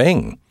wrong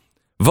thing,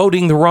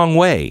 voting the wrong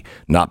way,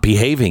 not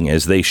behaving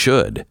as they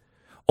should.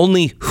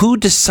 Only who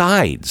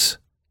decides?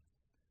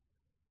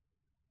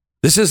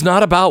 This is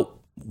not about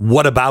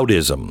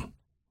whataboutism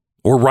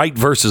or right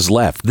versus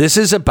left. This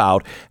is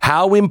about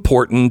how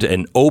important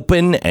an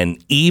open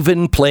and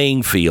even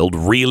playing field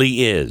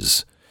really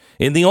is.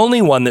 And the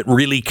only one that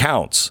really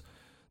counts,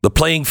 the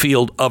playing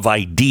field of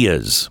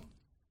ideas.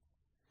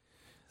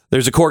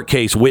 There's a court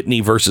case, Whitney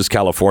versus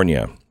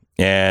California,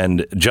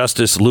 and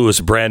Justice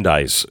Louis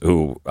Brandeis,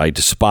 who I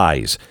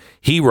despise,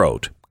 he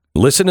wrote,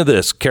 listen to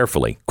this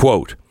carefully,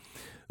 quote,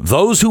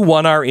 "Those who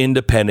won our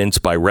independence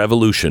by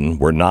revolution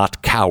were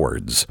not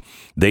cowards.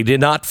 They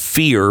did not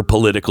fear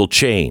political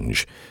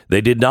change. They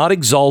did not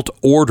exalt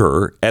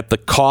order at the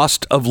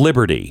cost of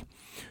liberty.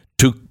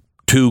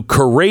 To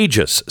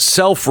courageous,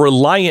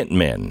 self-reliant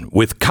men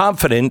with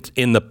confidence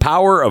in the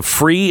power of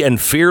free and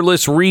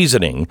fearless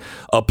reasoning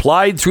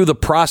applied through the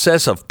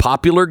process of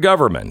popular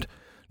government,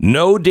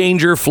 no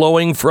danger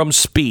flowing from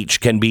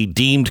speech can be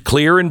deemed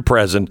clear and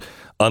present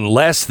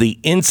unless the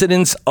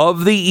incidence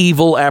of the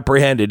evil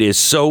apprehended is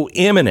so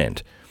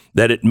imminent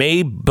that it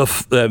may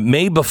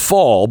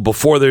befall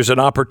before there's an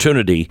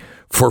opportunity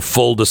for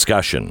full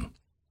discussion.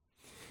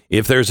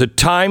 If there's a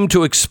time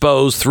to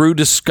expose through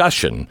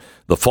discussion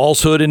the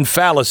falsehood and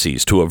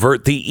fallacies to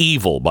avert the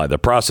evil by the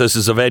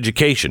processes of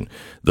education,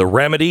 the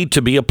remedy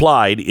to be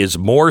applied is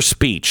more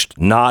speech,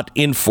 not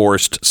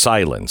enforced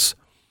silence."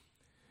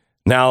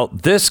 Now,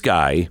 this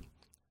guy,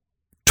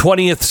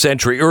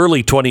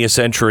 early 20th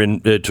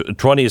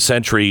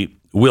century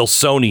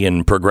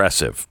Wilsonian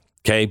progressive,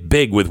 okay,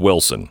 big with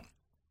Wilson.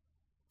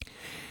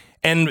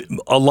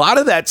 And a lot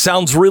of that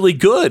sounds really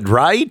good,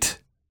 right?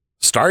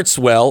 Starts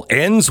well,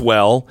 ends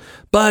well,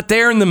 but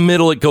there in the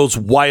middle, it goes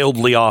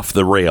wildly off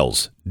the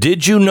rails.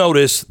 Did you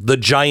notice the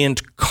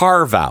giant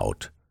carve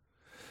out?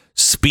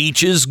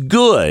 Speech is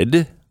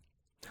good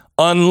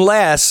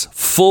unless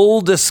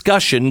full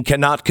discussion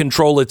cannot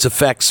control its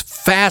effects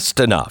fast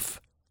enough.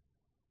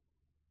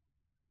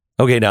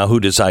 Okay, now who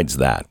decides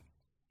that?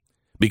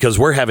 Because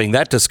we're having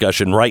that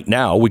discussion right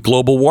now with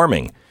global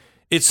warming.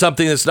 It's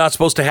something that's not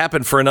supposed to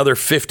happen for another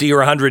 50 or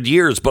 100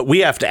 years, but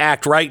we have to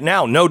act right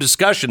now. No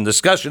discussion.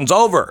 Discussion's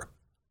over.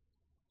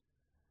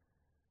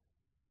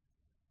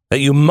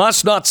 That you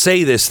must not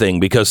say this thing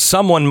because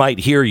someone might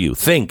hear you,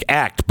 think,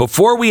 act,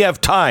 before we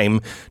have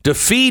time to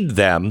feed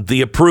them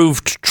the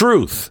approved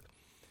truth.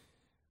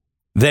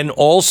 Then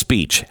all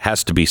speech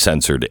has to be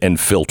censored and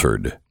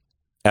filtered.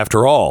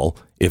 After all,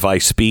 if I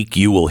speak,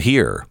 you will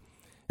hear.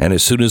 And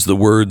as soon as the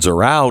words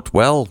are out,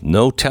 well,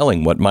 no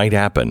telling what might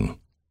happen.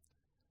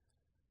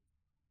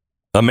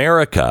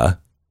 America,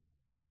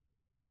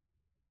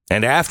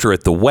 and after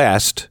it, the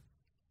West,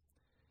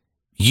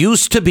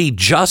 used to be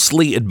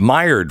justly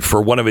admired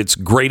for one of its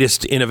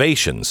greatest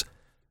innovations,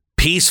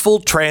 peaceful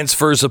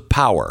transfers of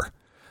power,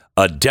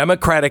 a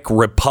democratic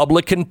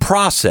Republican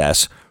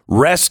process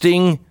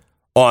resting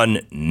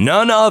on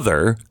none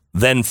other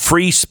than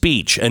free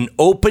speech, an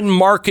open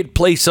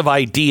marketplace of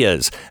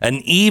ideas, an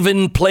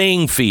even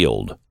playing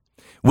field.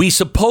 We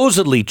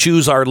supposedly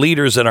choose our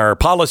leaders and our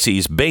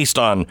policies based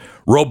on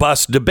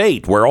robust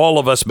debate where all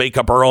of us make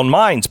up our own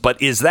minds.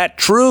 But is that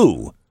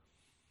true?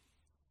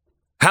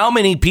 How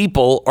many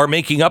people are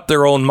making up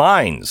their own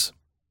minds?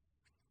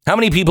 How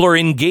many people are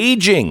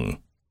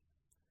engaging?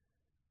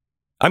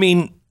 I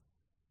mean,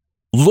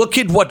 look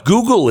at what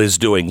Google is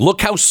doing.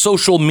 Look how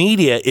social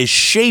media is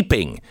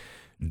shaping.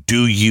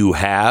 Do you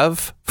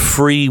have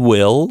free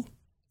will?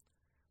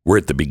 We're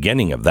at the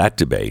beginning of that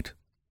debate.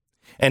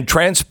 And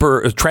transfer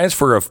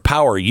of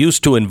power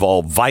used to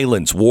involve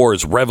violence,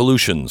 wars,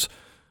 revolutions,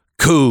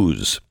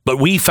 coups. But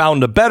we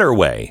found a better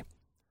way.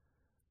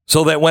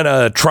 So that when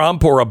a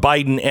Trump or a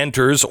Biden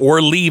enters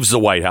or leaves the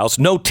White House,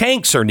 no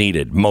tanks are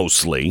needed,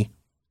 mostly.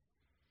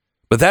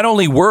 But that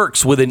only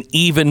works with an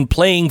even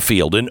playing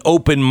field, an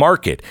open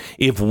market.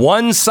 If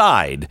one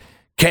side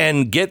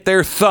can get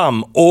their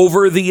thumb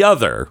over the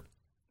other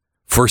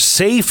for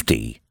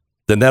safety,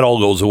 then that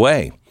all goes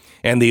away.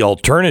 And the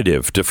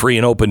alternative to free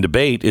and open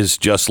debate is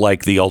just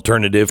like the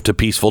alternative to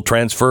peaceful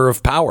transfer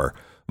of power,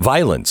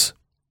 violence.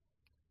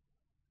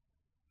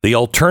 The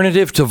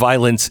alternative to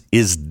violence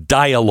is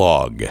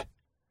dialogue,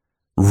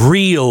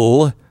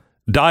 real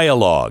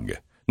dialogue,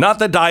 not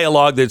the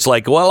dialogue that's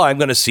like, well, I'm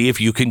going to see if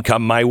you can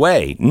come my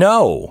way.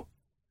 No.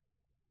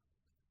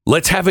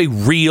 Let's have a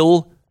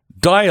real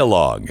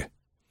dialogue.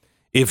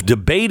 If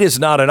debate is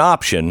not an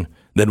option,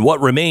 then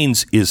what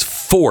remains is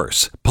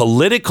force,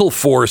 political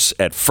force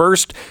at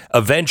first,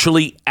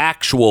 eventually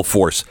actual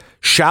force.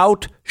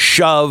 Shout,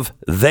 shove,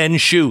 then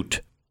shoot.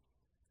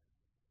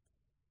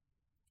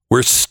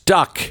 We're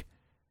stuck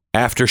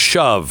after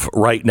shove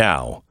right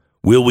now.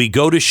 Will we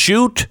go to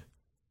shoot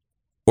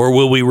or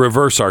will we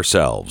reverse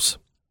ourselves?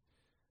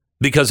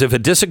 Because if a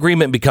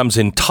disagreement becomes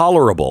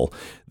intolerable,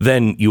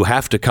 then you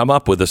have to come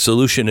up with a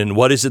solution. And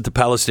what is it the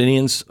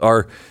Palestinians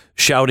are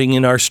shouting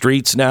in our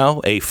streets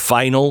now? A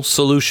final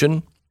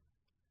solution?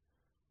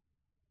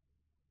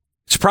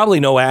 It's probably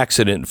no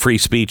accident free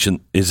speech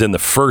is in the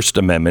First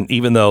Amendment,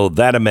 even though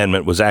that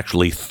amendment was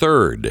actually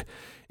third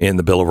in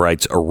the Bill of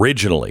Rights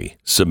originally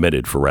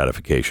submitted for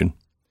ratification.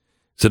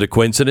 Is it a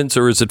coincidence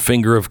or is it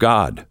finger of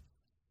God?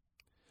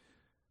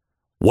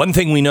 One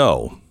thing we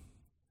know,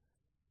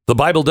 the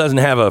Bible doesn't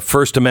have a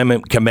First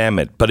Amendment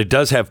commandment, but it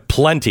does have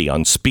plenty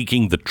on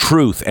speaking the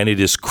truth, and it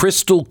is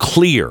crystal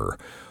clear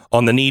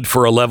on the need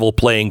for a level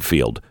playing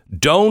field.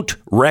 Don't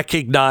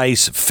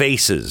recognize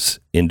faces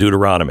in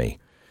Deuteronomy.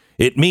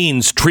 It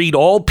means treat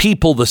all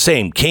people the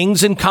same,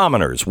 kings and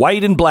commoners,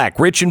 white and black,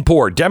 rich and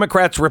poor,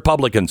 Democrats,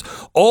 Republicans,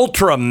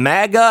 ultra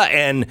MAGA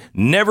and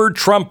never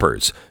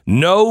Trumpers.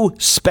 No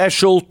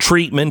special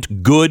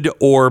treatment, good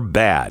or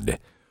bad.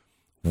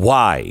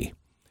 Why?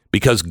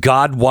 Because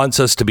God wants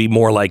us to be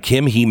more like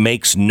him. He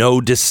makes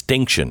no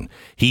distinction.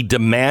 He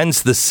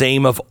demands the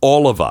same of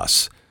all of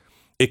us.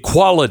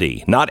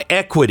 Equality, not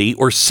equity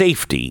or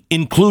safety,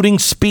 including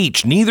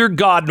speech. Neither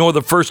God nor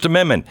the First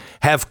Amendment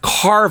have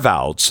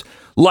carve-outs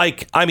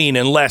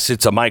unless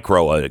it's a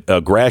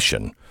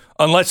microaggression,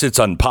 unless it's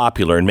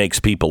unpopular and makes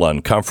people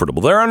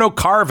uncomfortable. There are no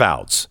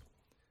carve-outs.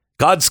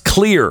 God's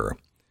clear.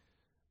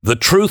 The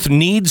truth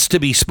needs to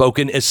be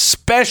spoken,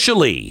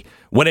 especially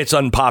when it's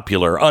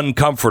unpopular,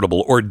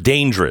 uncomfortable, or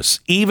dangerous,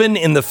 even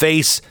in the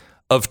face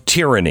of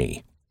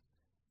tyranny.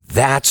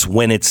 That's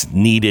when it's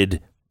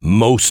needed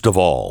most of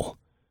all.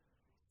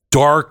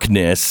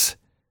 Darkness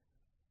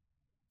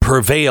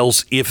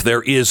prevails if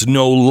there is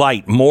no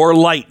light. More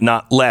light,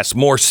 not less.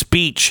 More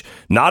speech,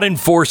 not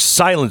enforced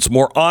silence.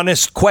 More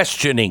honest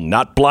questioning,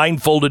 not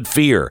blindfolded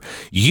fear.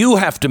 You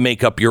have to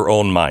make up your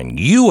own mind.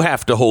 You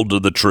have to hold to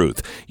the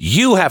truth.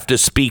 You have to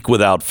speak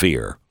without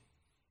fear.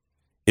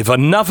 If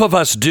enough of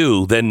us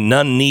do, then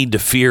none need to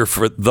fear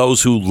for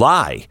those who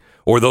lie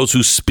or those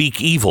who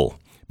speak evil,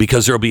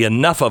 because there'll be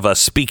enough of us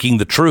speaking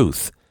the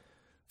truth.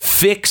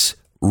 Fix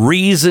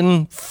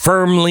reason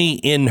firmly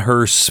in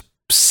her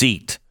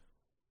seat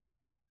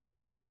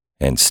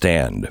and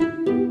stand.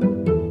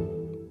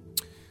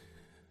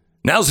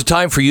 Now's the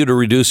time for you to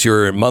reduce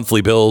your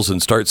monthly bills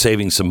and start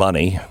saving some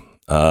money.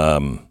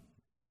 Only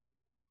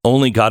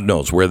God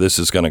knows where this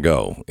is going to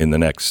go in the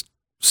next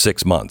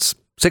 6 months.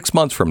 6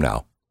 months from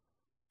now.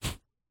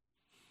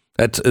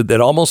 That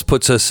almost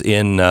puts us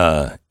in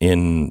the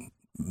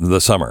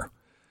summer.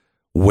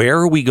 Where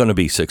are we going to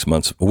be 6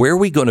 months? Where are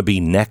we going to be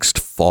next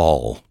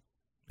fall?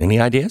 Any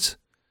ideas?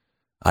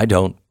 I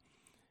don't.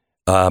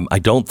 I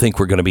don't think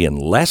we're going to be in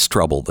less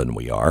trouble than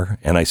we are,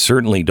 and I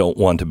certainly don't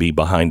want to be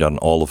behind on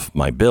all of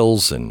my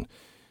bills. And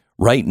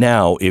right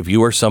now, if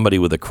you are somebody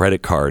with a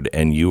credit card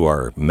and you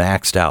are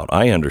maxed out,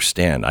 I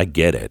understand, I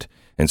get it,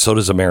 and so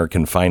does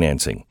American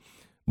Financing.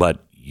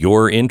 But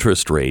your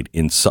interest rate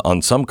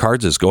on some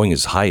cards is going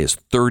as high as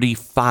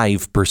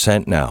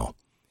 35% now.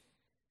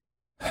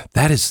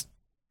 That's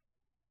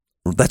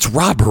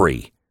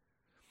robbery.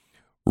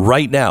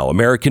 Right now,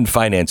 American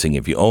Financing,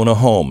 if you own a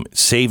home,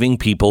 saving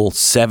people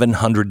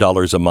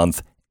 $700 a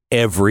month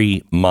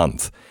every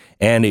month.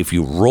 And if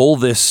you roll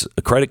this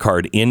credit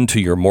card into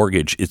your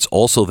mortgage, it's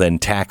also then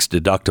tax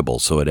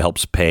deductible, so it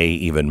helps pay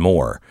even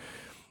more.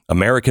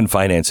 American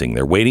Financing,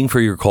 they're waiting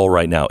for your call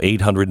right now,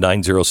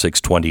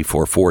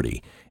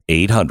 800-906-2440,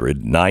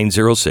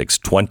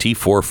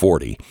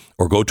 800-906-2440,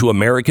 or go to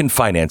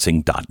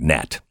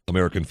AmericanFinancing.net.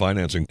 American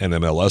Financing,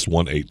 NMLS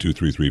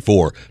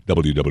 182334,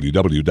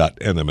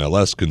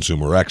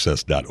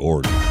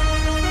 www.nmlsconsumeraccess.org.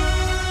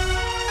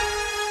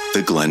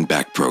 The Glenn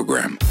Beck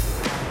Program.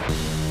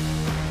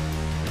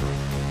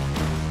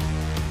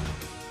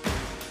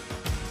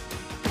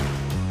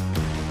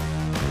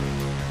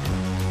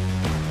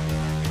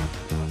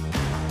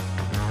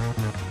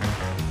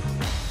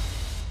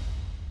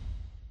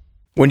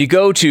 When you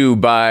go to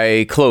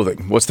buy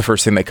clothing, what's the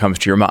first thing that comes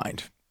to your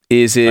mind?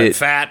 Is it I'm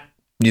fat?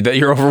 That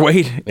you're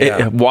overweight?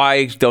 Yeah.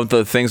 Why don't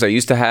the things I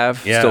used to have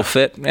still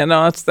fit? And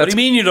no, that's. What do you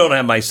mean you don't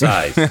have my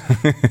size?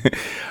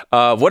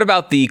 What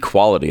about the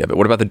quality of it?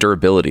 What about the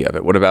durability of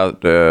it? What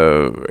about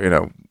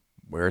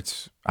where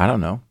it's? I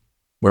don't know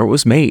where it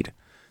was made.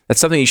 That's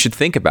something you should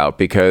think about,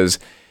 because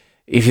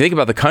if you think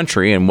about the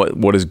country and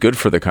what is good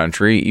for the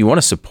country, you want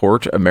to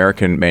support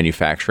American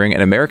manufacturing,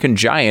 and American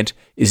Giant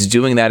is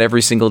doing that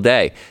every single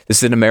day. This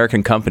is an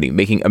American company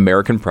making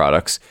American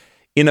products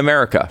in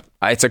America.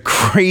 It's a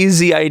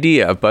crazy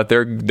idea, but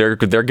they're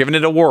giving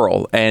it a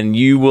whirl, and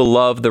you will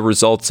love the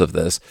results of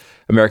this.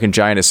 American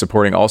Giant is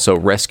supporting also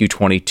Rescue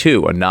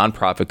 22, a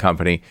nonprofit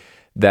company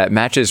that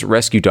matches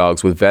rescue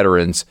dogs with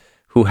veterans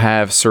who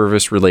have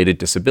service-related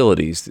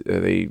disabilities.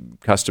 They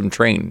custom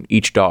train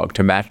each dog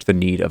to match the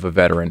need of a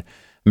veteran.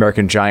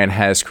 American Giant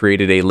has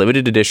created a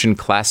limited edition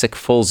classic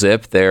full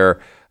zip, their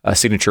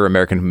signature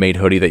American-made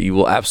hoodie that you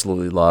will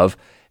absolutely love.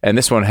 And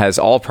this one has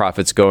all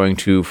profits going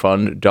to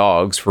fund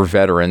dogs for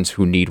veterans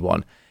who need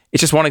one.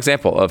 It's just one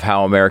example of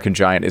how American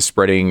Giant is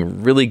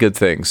spreading really good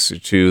things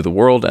to the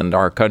world and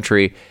our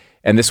country.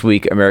 And this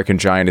week, American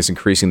Giant is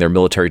increasing their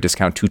military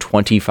discount to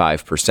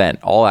 25%.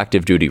 All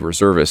active duty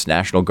reservists,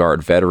 National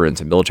Guard, veterans,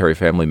 and military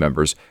family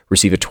members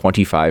receive a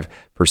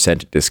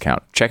 25%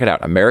 discount. Check it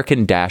out,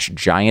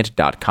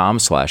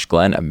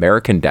 american-giant.com/Glenn,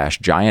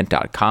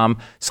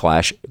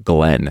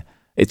 american-giant.com/Glenn.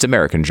 It's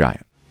American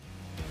Giant.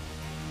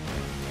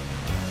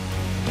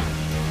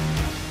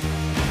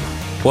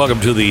 Welcome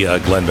to the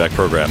Glenn Beck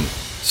program.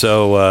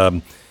 So,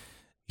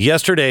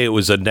 yesterday, it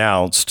was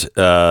announced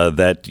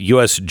that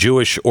U.S.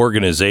 Jewish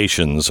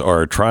organizations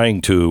are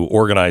trying to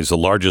organize the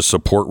largest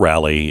support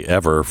rally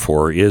ever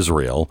for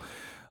Israel.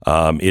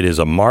 It is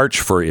a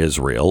March for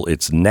Israel.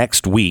 It's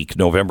next week,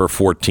 November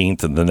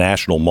 14th, in the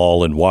National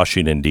Mall in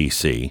Washington,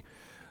 D.C.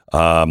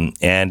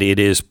 And it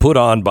is put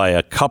on by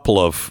a couple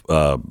of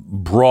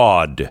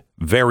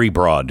very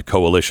broad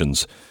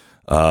coalitions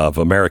of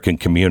American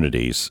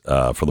communities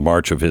for the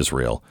March of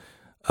Israel.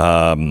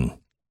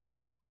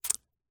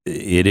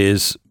 It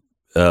is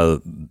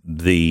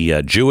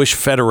the Jewish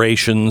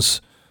Federations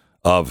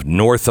of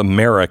North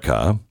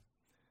America,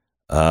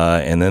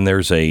 and then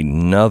there's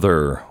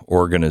another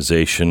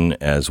organization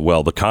as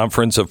well, the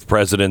Conference of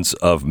Presidents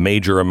of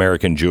Major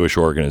American Jewish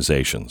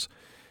Organizations.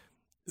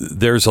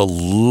 There's a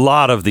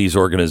lot of these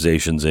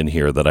organizations in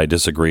here that I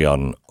disagree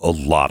on a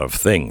lot of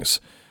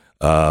things.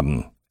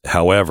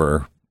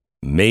 However,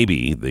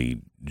 maybe the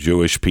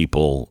Jewish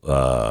people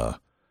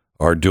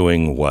are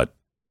doing what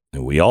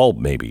we all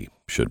maybe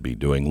should be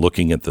doing,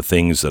 looking at the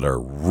things that are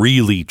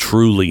really,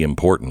 truly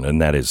important,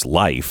 and that is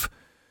life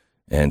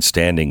and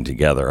standing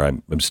together.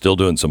 I'm still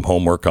doing some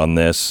homework on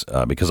this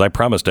because I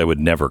promised I would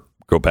never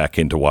go back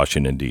into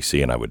Washington,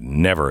 D.C., and I would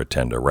never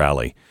attend a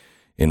rally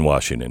in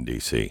Washington,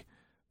 D.C.,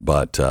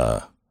 but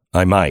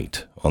I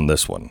might on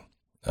this one.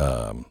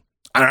 I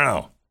don't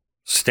know.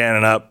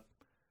 Standing up,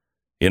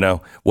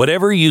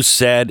 whatever you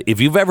said,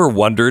 if you've ever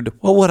wondered,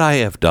 what would I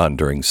have done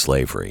during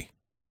slavery?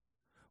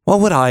 What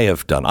would I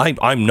have done?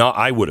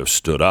 I would have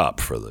stood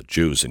up for the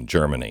Jews in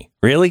Germany.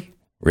 Really?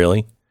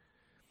 Really?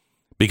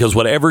 Because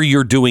whatever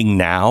you're doing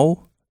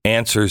now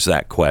answers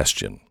that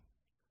question.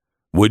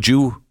 Would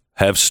you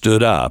have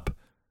stood up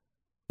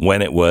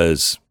when it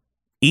was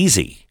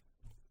easier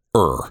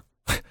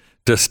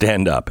to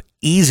stand up,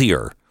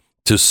 easier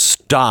to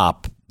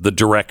stop the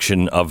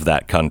direction of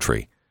that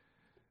country?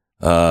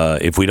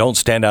 If we don't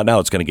stand out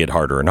now, it's going to get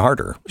harder and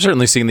harder. We're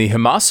certainly seeing the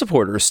Hamas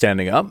supporters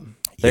standing up.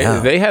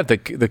 They have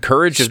the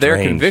courage of their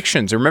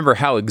convictions. Remember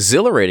how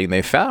exhilarating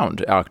they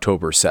found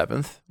October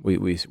 7th.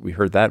 We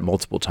heard that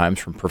multiple times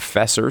from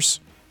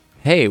professors.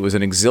 Hey, it was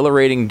an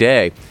exhilarating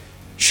day.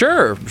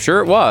 Sure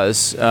it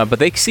was. But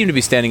they seem to be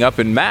standing up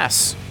in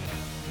mass.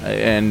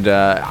 And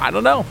I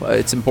don't know.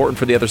 It's important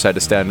for the other side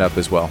to stand up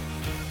as well.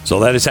 So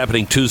that is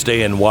happening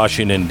Tuesday in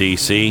Washington,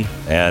 D.C.,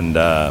 and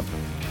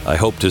I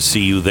hope to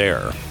see you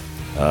there.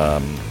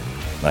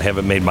 I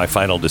haven't made my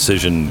final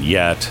decision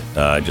yet.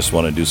 I just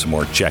want to do some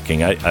more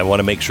checking. I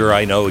want to make sure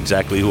I know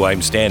exactly who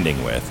I'm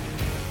standing with.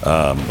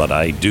 But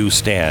I do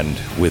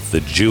stand with the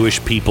Jewish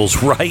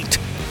people's right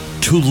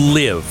to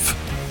live.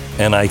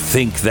 And I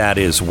think that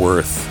is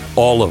worth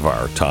all of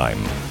our time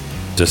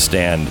to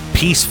stand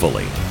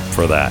peacefully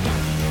for that.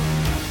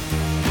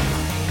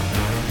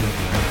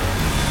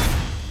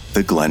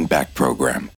 The Glenn Beck Program.